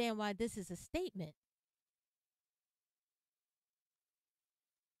understand why this is a statement.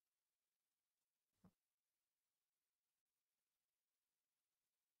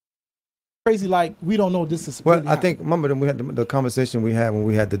 Crazy, like we don't know this is. Well, really I think remember we had the conversation we had when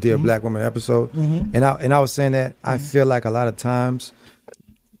we had the Dear Black Woman episode, and I was saying that I feel like a lot of times,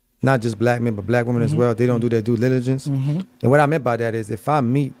 not just black men but black women as well, they don't do their due diligence. And what I meant by that is if I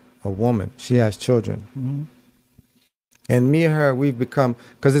meet a woman, she has children, and me and her we've become,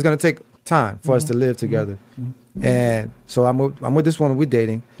 because it's gonna take time for us to live together, and so I'm with this woman we're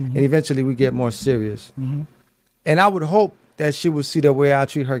dating, and eventually we get more serious, and I would hope that she would see the way I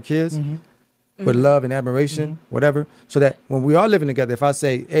treat her kids. With love and admiration, whatever, so that when we are living together, if I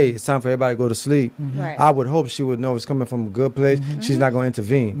say, hey, it's time for everybody to go to sleep, Right. I would hope she would know it's coming from a good place. She's not going to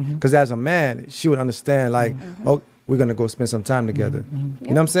intervene. Because as a man, she would understand, like, oh, we're going to go spend some time together. You know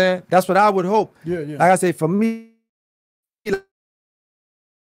what I'm saying? That's what I would hope. Yeah. Like I say, for me,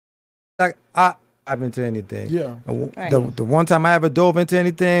 like, I've into anything. Yeah. The one time I ever dove into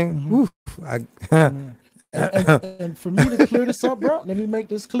anything, whew, And for me to clear this up, bro, let me make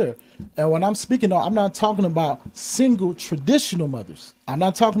this clear. And when I'm speaking, I'm not talking about single traditional mothers. I'm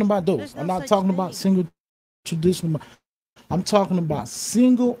not talking about those. There's no I'm not such talking thing. about single traditional. I'm talking about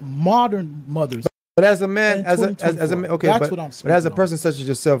single modern mothers. But as a man, In as a 2024. okay, That's but what I'm as a speaking on. person such as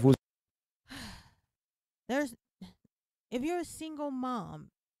yourself, who's If you're a single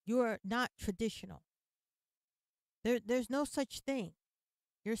mom, you're not traditional. There's no such thing.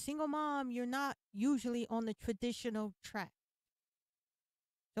 You're a single mom, you're not usually on the traditional track.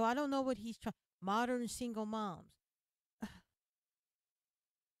 So I don't know what he's trying. Modern single moms.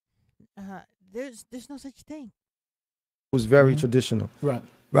 There's no such thing. very traditional, Right.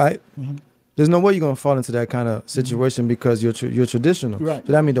 right? There's no way you're gonna fall into that kind of situation because you're traditional. Right.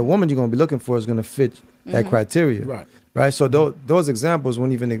 So that means the woman you're gonna be looking for is gonna fit that criteria, Right. right? So those examples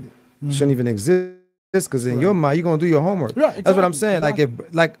shouldn't even exist because in your mind you're gonna do your homework. Right, That's what I'm exactly, saying.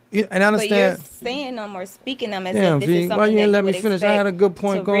 Like and I But you're understand. saying them or speaking them as Damn, if this V, is something why you that ain't let me would finish? I had a expect good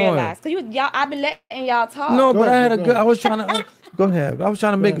point to going. realize. Cause I've been letting y'all talk. No, but I had a Go good. ahead. I was trying to go ahead. I was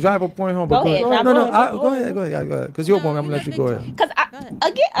trying to make drive a point home. But Go ahead, drive no, a no. point. Go ahead. Because your point, I'm gonna let you go ahead. Because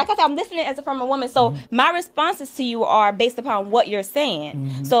again, like I said, I'm listening as from a woman. So my responses to you are based upon what you're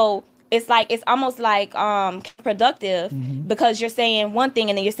saying. So it's almost like productive because you're saying one thing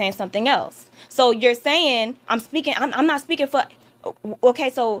and then you're saying something else. So you're saying I'm not speaking for. Okay,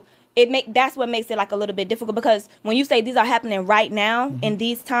 so that's what makes it like a little bit difficult because when you say these are happening right now in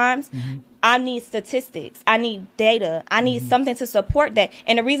these times. I need statistics. I need data. I need something to support that.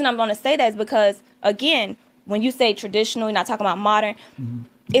 And the reason I'm going to say that is because, again, when you say traditional, you're not talking about modern.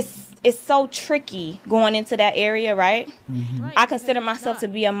 It's so tricky going into that area, right? Right, I because consider it's myself to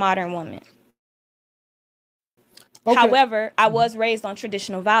not. be a modern woman. Okay. However, I was raised on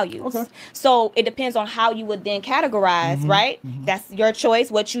traditional values. Okay. So it depends on how you would then categorize, right? That's your choice,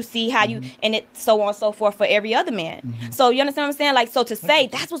 what you see, how you, and it so on and so forth for every other man. So you understand what I'm saying? Like, so to say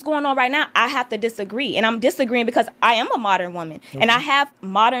that's what's going on right now, I have to disagree. And I'm disagreeing because I am a modern woman. And I have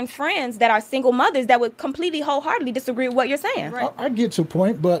modern friends that are single mothers that would completely wholeheartedly disagree with what you're saying. Right. I get your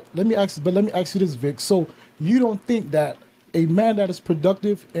point, but let me ask you this, Vic. So you don't think that a man that is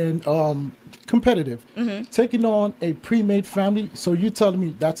productive and competitive taking on a pre-made family, so you telling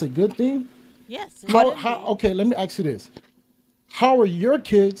me that's a good thing? Yes. Okay, let me ask you this. How are your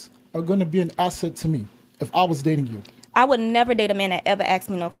kids are going to be an asset to me if I was dating you? I would never date a man that ever asked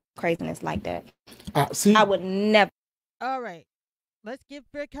me no craziness like that. See, I would never. All right. Let's give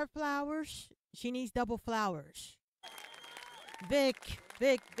Vic her flowers. She needs double flowers. Vic.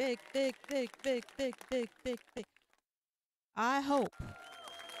 I hope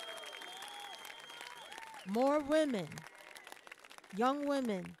more women, young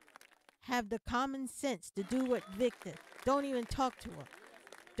women, have the common sense to do what Vic did. Don't even talk to them.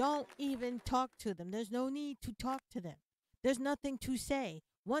 Don't even talk to them. There's no need to talk to them. There's nothing to say.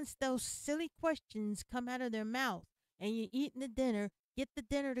 Once those silly questions come out of their mouth and you're eating the dinner, get the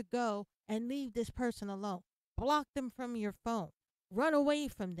dinner to go and leave this person alone. Block them from your phone. Run away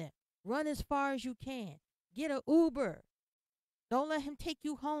from them. Run as far as you can. Get an Uber. Don't let him take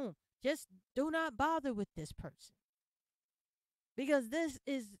you home. Just do not bother with this person. Because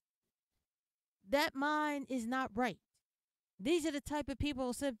that mind is not right. These are the type of people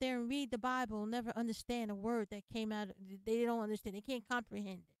who sit there and read the Bible and never understand a word that came out. They don't understand. They can't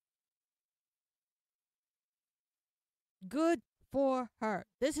comprehend it. Good for her.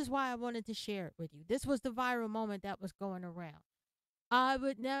 This is why I wanted to share it with you. This was the viral moment that was going around. I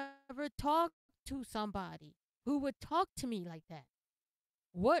would never talk to somebody who would talk to me like that.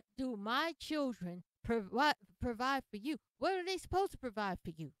 What do my children provide for you? What are they supposed to provide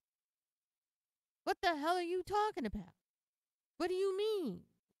for you? What the hell are you talking about? What do you mean,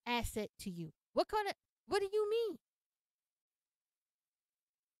 asset to you? What do you mean?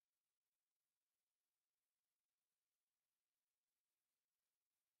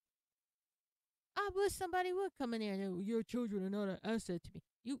 I wish somebody would come in there and say, your children are not an asset to me.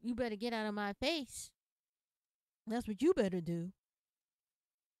 You better get out of my face. That's what you better do.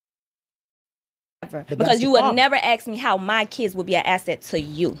 Because you would never ask me how my kids would be an asset to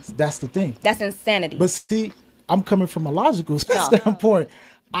you. That's the thing. That's insanity. But see, I'm coming from a logical standpoint.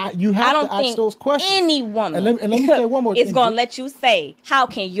 You have to ask those questions. Any woman, and let me say one more thing. It's gonna let you say, "How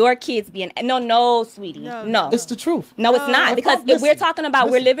can your kids be an?" No, sweetie, no. It's the truth. No, it's not, because if we're talking about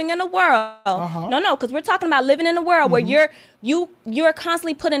we're living in a world. No, because we're talking about living in a world where you're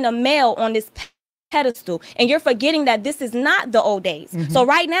constantly putting a male on this pedestal, and you're forgetting that this is not the old days. So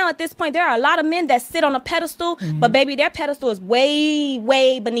right now at this point there are a lot of men that sit on a pedestal, but baby, their pedestal is way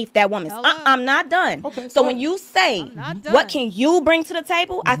beneath that woman's. I'm not done. So when you say what can you bring to the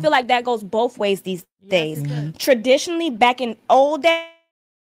table, I feel like that goes both ways these days. Traditionally, back in old days,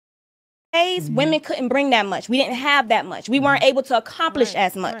 women couldn't bring that much. We didn't have that much. We weren't able to accomplish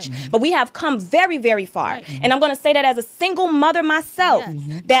as much. But we have come very far. And I'm going to say that as a single mother myself,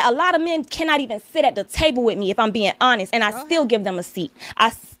 that a lot of men cannot even sit at the table with me, if I'm being honest, and I still give them a seat. I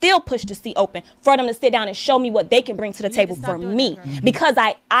still push the seat open for them to sit down and show me what they can bring to the table for me. Because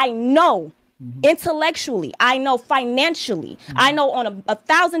I know intellectually, I know financially, I know on a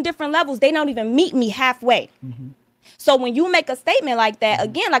 1,000 different levels, they don't even meet me halfway. So when you make a statement like that,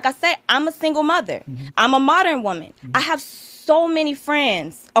 again, like I said, I'm a single mother. I'm a modern woman. I have so many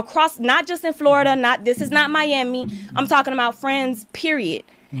friends across, not just in Florida, this is not Miami. I'm talking about friends, period.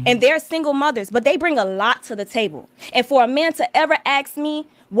 And they're single mothers, but they bring a lot to the table. And for a man to ever ask me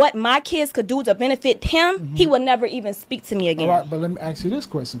what my kids could do to benefit him, he would never even speak to me again. All right, but let me ask you this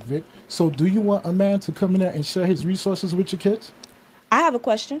question, Vic. So do you want a man to come in there and share his resources with your kids? I have a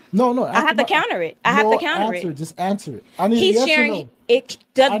question. No. I have to counter it. I have to counter it. Just answer it. I need He's yes sharing or no. it.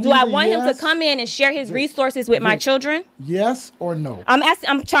 Do I want him to come in and share his resources with my children? Yes or no?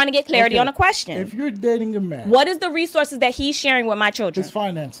 I'm trying to get clarity on a question. If you're dating a man, what is the resources that he's sharing with my children? His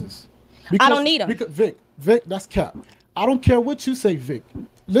finances. I don't need them. Because Vic, that's cap. I don't care what you say, Vic.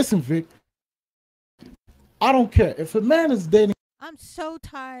 Listen, Vic. I don't care. If a man is dating, I'm so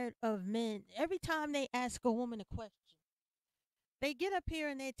tired of men. Every time they ask a woman a question, they get up here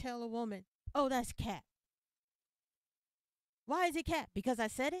and they tell a woman, oh, that's cap. Why is it cap? Because I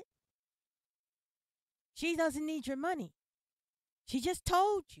said it? She doesn't need your money. She just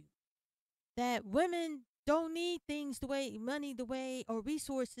told you that women don't need things money the way, or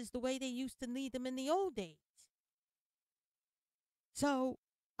resources the way they used to need them in the old days. So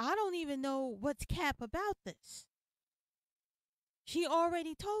I don't even know what's cap about this. She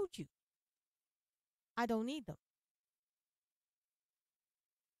already told you. I don't need them.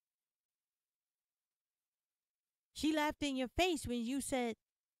 She laughed in your face when you said,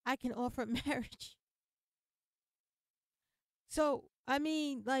 I can offer marriage. So, I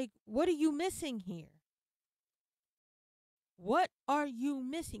mean, like, what are you missing here? What are you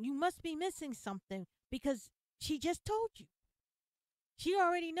missing? You must be missing something, because she just told you. She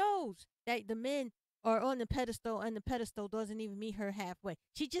already knows that the men are on the pedestal, and the pedestal doesn't even meet her halfway.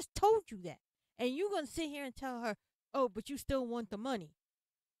 She just told you that. And you're going to sit here and tell her, oh, but you still want the money.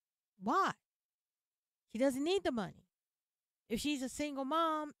 Why? She doesn't need the money. If she's a single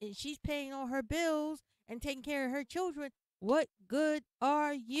mom and she's paying all her bills and taking care of her children, what good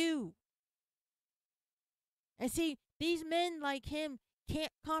are you? And see, these men like him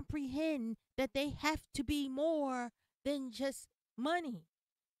can't comprehend that they have to be more than just money.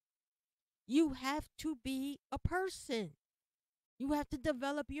 You have to be a person. You have to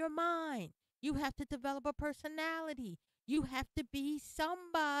develop your mind. You have to develop a personality. You have to be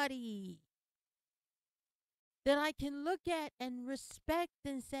somebody that I can look at and respect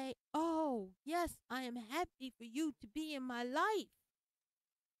and say, oh, yes, I am happy for you to be in my life.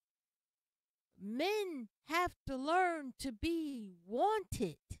 Men have to learn to be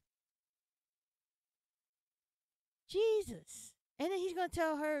wanted. Jesus. And then he's going to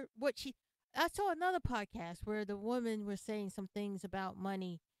tell her what I saw another podcast where the woman was saying some things about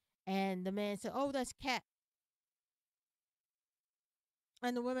money, and the man said, oh, that's cap.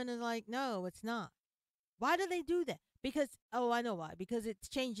 And the woman is like, no, it's not. Why do they do that? Because, oh, I know why. Because it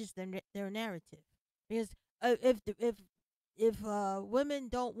changes their narrative. Because if women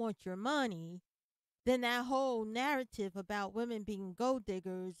don't want your money, then that whole narrative about women being gold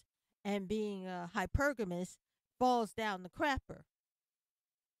diggers and being hypergamous falls down the crapper.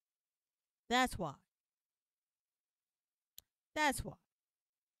 That's why. That's why.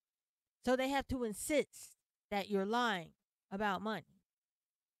 So they have to insist that you're lying about money.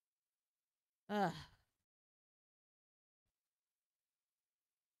 Ugh.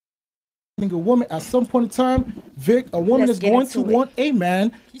 A woman at some point in time, Vic, a woman Let's is get going to into it. want a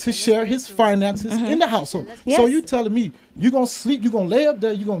man to share his finances in the household. So Yes. you telling me you're gonna sleep, you're gonna lay up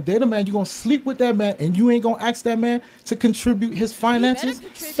there, you're gonna date a man, you're gonna sleep with that man, and you ain't gonna ask that man to contribute his finances?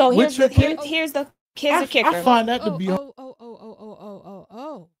 So With here's your the kid? here's the kicker. I find that to Oh, be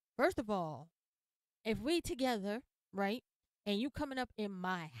oh. First of all, if we together, right, and you coming up in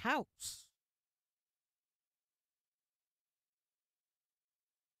my house,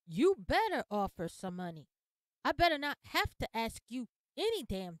 you better offer some money. I better not have to ask you any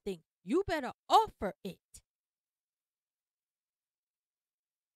damn thing. You better offer it.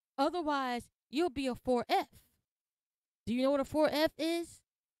 Otherwise, you'll be a 4F. Do you know what a 4F is?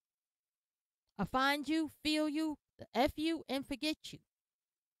 I find you, feel you, F you, and forget you.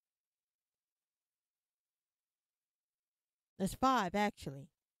 That's 5, actually.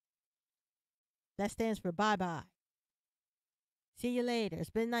 That stands for bye-bye. See you later.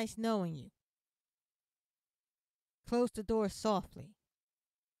 It's been nice knowing you. Close the door softly.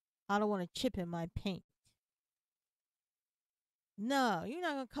 I don't want a chip in my paint. No, you're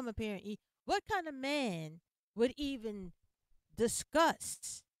not going to come up here and eat. What kind of man would even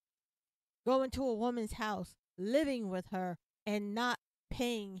discuss going to a woman's house, living with her, and not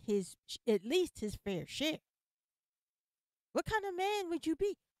paying his, at least his fair share? What kind of man would you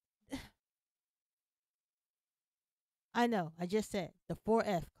be? I know, I just said the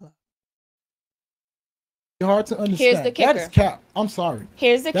 4F club. hard to understand. Here's the That is kicker. cap. I'm sorry.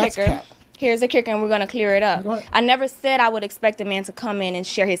 Here's the That's kicker. cap. Here's the kicker, and we're gonna clear it up. Go ahead. I never said I would expect a man to come in and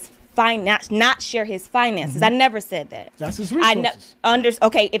share his not share his finances. Mm-hmm. I never said that. That's his I resources.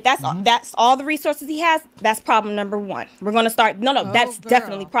 okay, if that's all the resources he has, that's problem number one. We're gonna start. No, Oh, that's girl.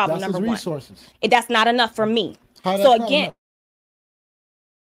 definitely problem That's his number one. resources. That's not enough for me. How So that's not again, enough?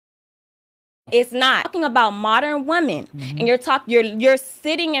 it's not talking about modern women, Mm-hmm. and you're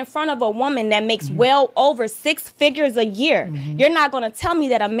sitting in front of a woman that makes well over 6 figures a year. Mm-hmm. You're not gonna tell me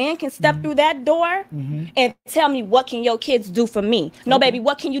that a man can step through that door and tell me what can your kids do for me? No, baby,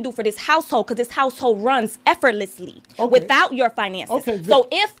 what can you do for this household? Because this household runs effortlessly Okay. without your finances. Okay, so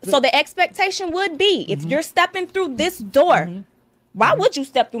Vic, so the expectation would be if you're stepping through this door. Why would you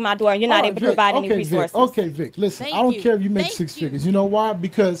step through my door and you're not All right, able to Vic, provide any okay, resources? Vic, okay, Vic. Listen, Thank I don't you. care if you make Thank 6 you. figures. You know why?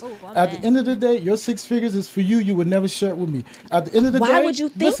 Because Oh, I'm at the mad. end of the day, your 6 figures is for you. You would never share it with me. At the end of the day, Why would you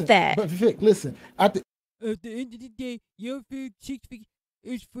think listen, that? But Vic, listen. At the end of the day, your 6 figures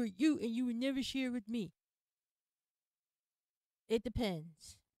is for you, and you would never share with me. It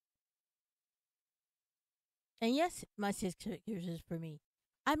depends. And yes, my 6 figures is for me.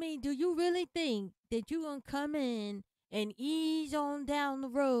 I mean, do you really think that you're going to come in and ease on down the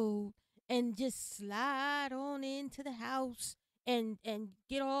road and just slide on into the house and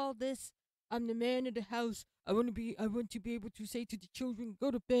get all this? I'm the man of the house. I want to be able to say to the children,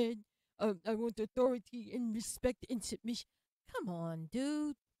 go to bed. I want authority and respect and submission. Come on,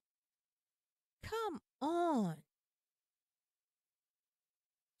 dude. Come on.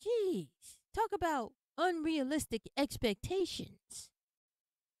 Jeez. Talk about unrealistic expectations.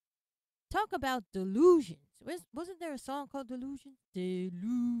 Talk about delusions. Wasn't there a song called Delusions?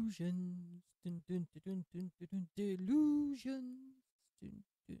 Delusions. Dun, dun, dun, dun, dun, dun, dun, delusions. Dun,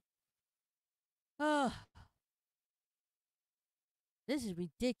 dun. Ah. This is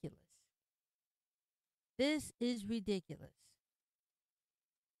ridiculous. This is ridiculous.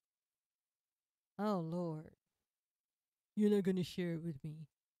 Oh, Lord. You're not going to share it with me.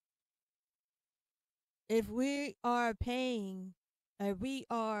 If we are paying, we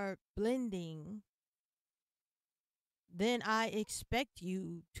are blending, then I expect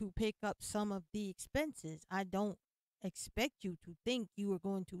you to pick up some of the expenses. I don't expect you to think you are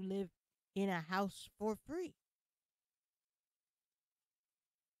going to live in a house for free.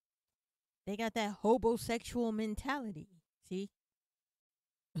 They got that homosexual mentality. See?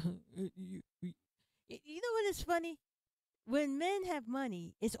 You know what is funny? When men have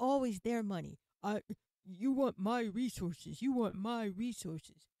money, it's always their money. You want my resources. You want my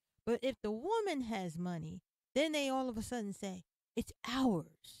resources. But if the woman has money, then they all of a sudden say, it's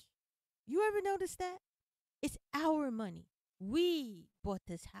ours. You ever notice that? It's our money. We bought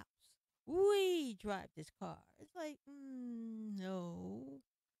this house. We drive this car. It's like, no.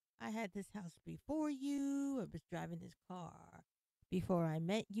 I had this house before you. I was driving this car before I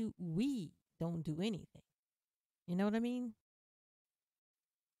met you. We don't do anything. You know what I mean?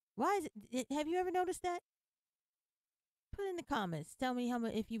 Why is it? Have you ever noticed that? Put in the comments. Tell me how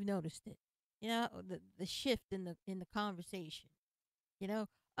much if you've noticed it. You know, the shift in the conversation. You know,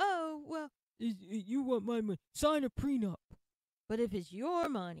 oh well, you want my money? Sign a prenup. But if it's your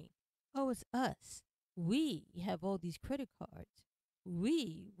money, oh, it's us. We have all these credit cards.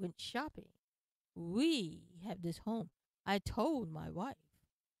 We went shopping. We have this home. I told my wife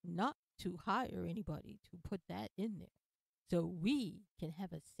not to hire anybody to put that in there so we can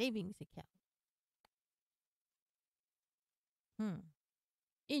have a savings account.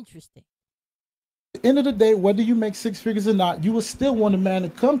 Interesting. the end of the day, whether you make six figures or not, you will still want a man to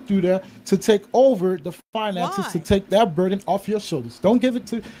come through there to take over the finances, to Why? take that burden off your shoulders. Don't give it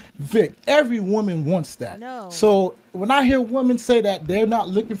to Vic. Every woman wants that. No. So when I hear women say that they're not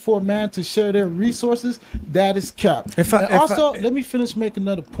looking for a man to share their resources, that is cap. Let me finish making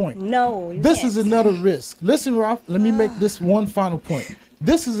another point. No, This is another risk. Listen, Ralph, let me make this one final point.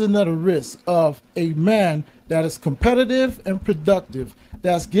 This is another risk of a man that is competitive and productive,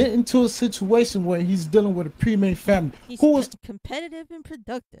 that's getting to a situation where he's dealing with a pre-made family. He's Who is competitive and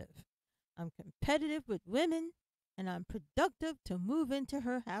productive. I'm competitive with women, and I'm productive to move into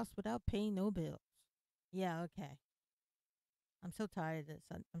her house without paying no bills. Yeah, okay. I'm so tired of this.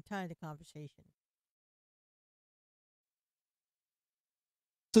 I'm tired of the conversation.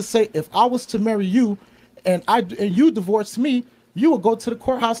 to say, if I was to marry you and you divorced me, you would go to the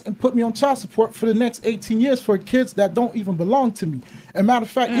courthouse and put me on child support for the next 18 years for kids that don't even belong to me. And matter of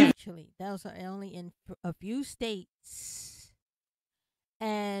fact, Actually, those are only in a few states,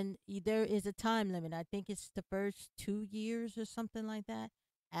 and there is a time limit. I think it's the first 2 years or something like that.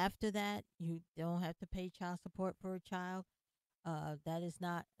 After that, you don't have to pay child support for a child. That is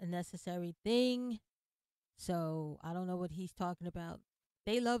not a necessary thing. So I don't know what he's talking about.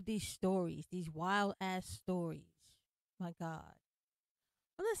 They love these stories, these wild ass stories. My God.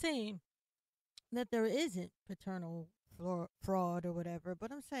 I'm not saying that there isn't paternal fraud or whatever,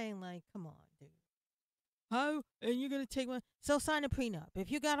 but I'm saying, like, come on, dude. How? And you're going to take one? So sign a prenup.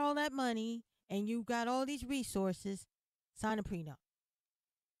 If you got all that money and you got all these resources, sign a prenup.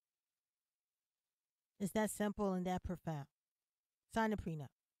 It's that simple and that profound. Sign a prenup.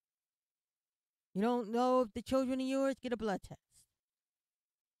 You don't know if the children are yours, get a blood test.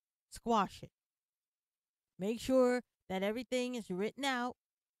 Squash it. Make sure that everything is written out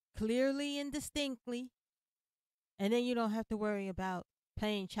clearly and distinctly, and then you don't have to worry about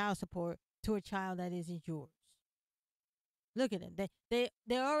paying child support to a child that isn't yours. Look at them.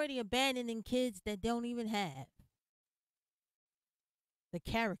 They're already abandoning kids that don't even have the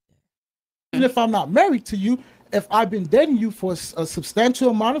character. even if I'm not married to you, if I've been dating you for a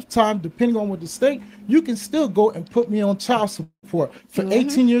substantial amount of time, depending on what the state, you can still go and put me on child support for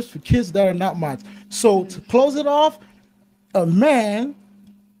 18 years for kids that are not mine. So to close it off, a man,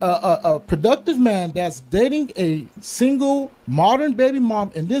 a productive man that's dating a single modern baby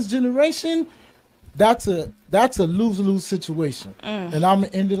mom in this generation, that's a lose-lose situation. And I'm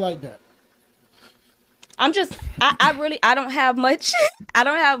gonna end it like that. I don't have much. I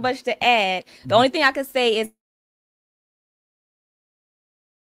don't have much to add. The only thing I could say is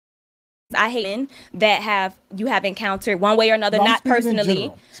I hate men that you have encountered one way or another, No, I'm not speaking in personally,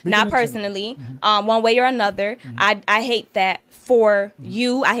 general. not personally, one way or another. I hate that for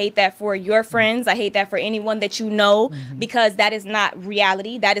you. I hate that for your friends. I hate that for anyone that you know, because that is not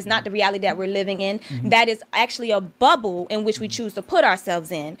reality. That is not the reality that we're living in. That is actually a bubble in which we choose to put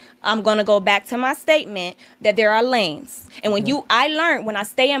ourselves in. I'm going to go back to my statement that there are lanes. And I learned when I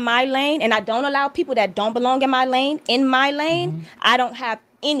stay in my lane and I don't allow people that don't belong in my lane, I don't have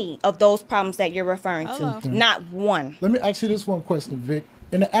any of those problems that you're referring to. Not one. Let me ask you this one question, Vic.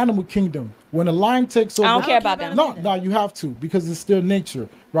 In the animal kingdom, when a lion takes over, I don't care about them. No, you have to, because it's still nature,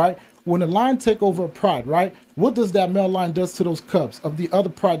 right? When a lion take over a pride, right? What does that male lion does to those cubs of the other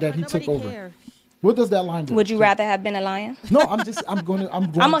pride that he took over? Cares. What does that lion do? Would you rather have been a lion? No, I'm going.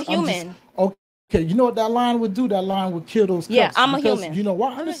 I'm a human. Okay, you know what that lion would do? That lion would kill those cubs. Yeah, I'm a because, human. You know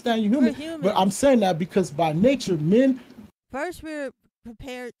why? I understand you're We're human, but I'm saying that because by nature, men. First, we're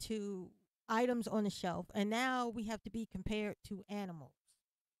compared to items on the shelf, and now we have to be compared to animals.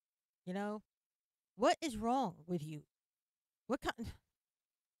 You know, what is wrong with you? What kind?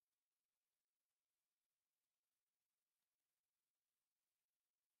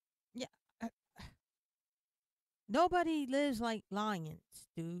 Yeah, nobody lives like lions,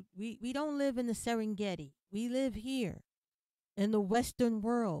 dude. We don't live in the Serengeti. We live here in the Western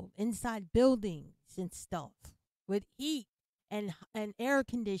world, inside buildings and stuff, with heat and air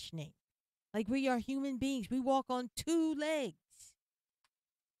conditioning. Like, we are human beings. We walk on two legs.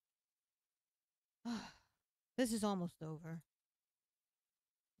 This is almost over.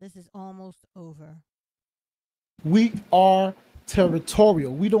 This is almost over. we are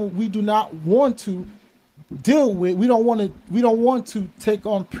territorial. We do not want to deal with. We don't want to take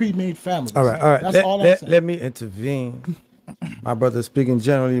on pre-made families. All right. That's all I'm saying. Let me intervene. My brother speaking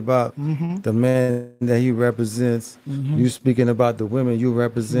generally about the man that he represents. You speaking about the women you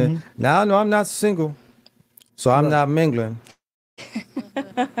represent. Now I know I'm not single, so I'm not mingling.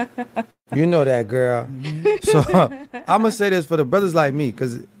 You know that, girl. So I'm gonna say this for the brothers like me,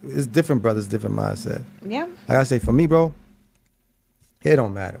 because it's different brothers, different mindset. Yeah. Like I say, for me, bro, it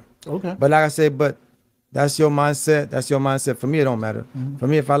don't matter. Okay. But like I say, but that's your mindset. That's your mindset. For me, it don't matter. For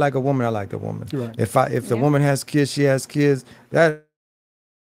me, if I like a woman, I like the woman. Right. If the woman has kids, she has kids. That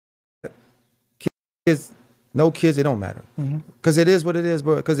kids, no kids, it don't matter. Because it is what it is,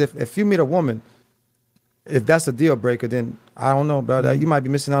 bro. Because if you meet a woman, if that's a deal breaker, then I don't know, brother. You might be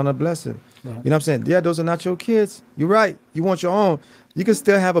missing out on a blessing. Right. You know what I'm saying? Yeah, those are not your kids. You're right. You want your own. You can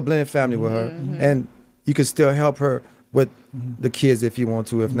still have a blended family with her, and you can still help her with the kids if you want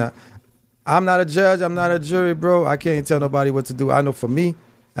to. If not, I'm not a judge. I'm not a jury, bro. I can't tell nobody what to do. I know for me,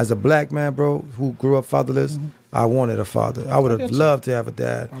 as a black man, bro, who grew up fatherless, I wanted a father. I would have loved to have a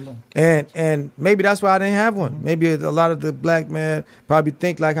dad. And maybe that's why I didn't have one. Maybe a lot of the black men probably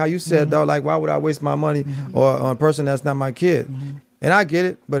think like how you said, though, like, why would I waste my money on a person that's not my kid? And I get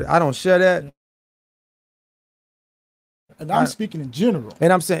it, but I don't share that. And I'm speaking in general.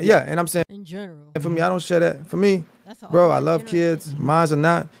 And I'm saying, and I'm saying, In general. and for me, I don't share that. For me, That's all bro, I that love general- kids. Mine's are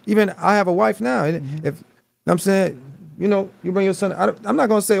not. Even I have a wife now. And if I'm saying, you know, you bring your son. I'm not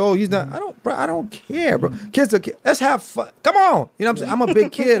gonna say, oh, he's not. I don't care, bro. Kids are kids. Let's have fun. Come on. You know what I'm saying? I'm a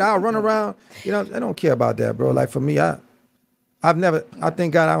big kid. I'll run around. You know, I don't care about that, bro. Like for me, I've never. I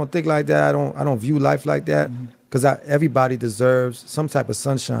thank God I don't think like that. I don't view life like that. Because everybody deserves some type of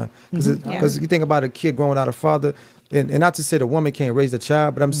sunshine. Because you think about a kid growing without a father, and not to say the woman can't raise a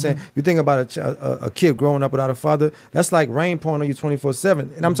child, but I'm saying you think about a kid growing up without a father, that's like rain pouring on you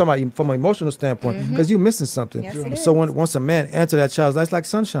 24/7. And I'm talking about from an emotional standpoint, because you're missing something. Yes, it So is. once a man enters that child's life, it's like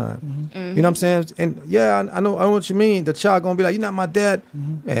sunshine. You know what I'm saying? And yeah, I know what you mean. The child gonna be like, you're not my dad.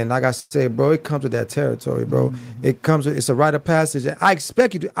 And like I said, bro, it comes with that territory, bro. It comes with, it's a rite of passage. And I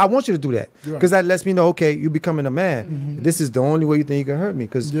expect you to, I want you to do that. Because that lets me know, okay, you becoming a man. This is the only way you think you can hurt me.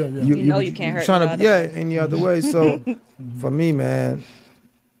 Because Yeah. You know you can't hurt trying no to, other any other way. So for me, man,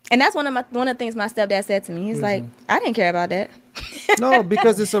 And that's one of the things my stepdad said to me. He's like, I didn't care about that. no,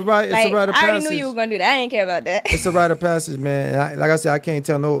 because it's a right, it's Like, a rite of I passage. already knew you were gonna do that. I didn't care about that. It's a rite of passage, man. And like I said, I can't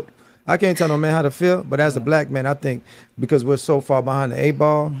tell no man how to feel. But as a black man, I think because we're so far behind the eight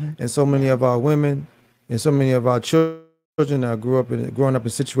ball, and so many of our women and so many of our children growing up in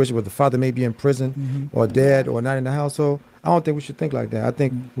situations where the father may be in prison or dead or not in the household. I don't think we should think like that. I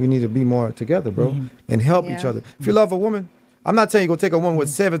think we need to be more together, bro, and help each Yeah. other. If you love a woman, I'm not telling you go take a woman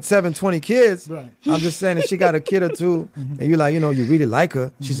with 20 kids. Right. I'm just saying if she got a kid or two, and you like, you know, you really like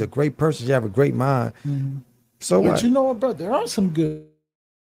her, she's a great person, she have a great mind. So But what? you know what, bro? There are some good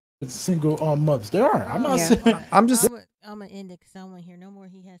single mothers. There are. I'm not Yeah. saying. I'm just I'm gonna end it because I want to hear no more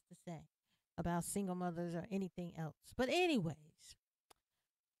he has to say about single mothers or anything else. But anyways,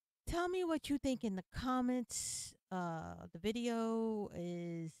 tell me what you think in the comments. The video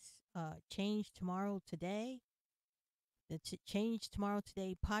is Change Tomorrow Today. The Change Tomorrow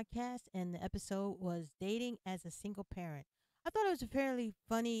Today podcast, and the episode was Dating as a Single Parent. I thought it was a fairly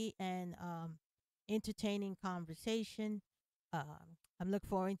funny and entertaining conversation. I'm looking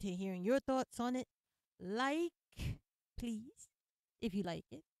forward to hearing your thoughts on it. Like, please, if you like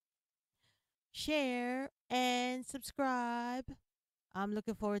it. Share and subscribe. I'm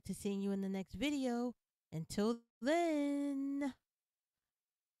looking forward to seeing you in the next video. Until then,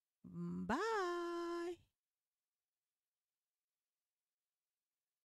 bye.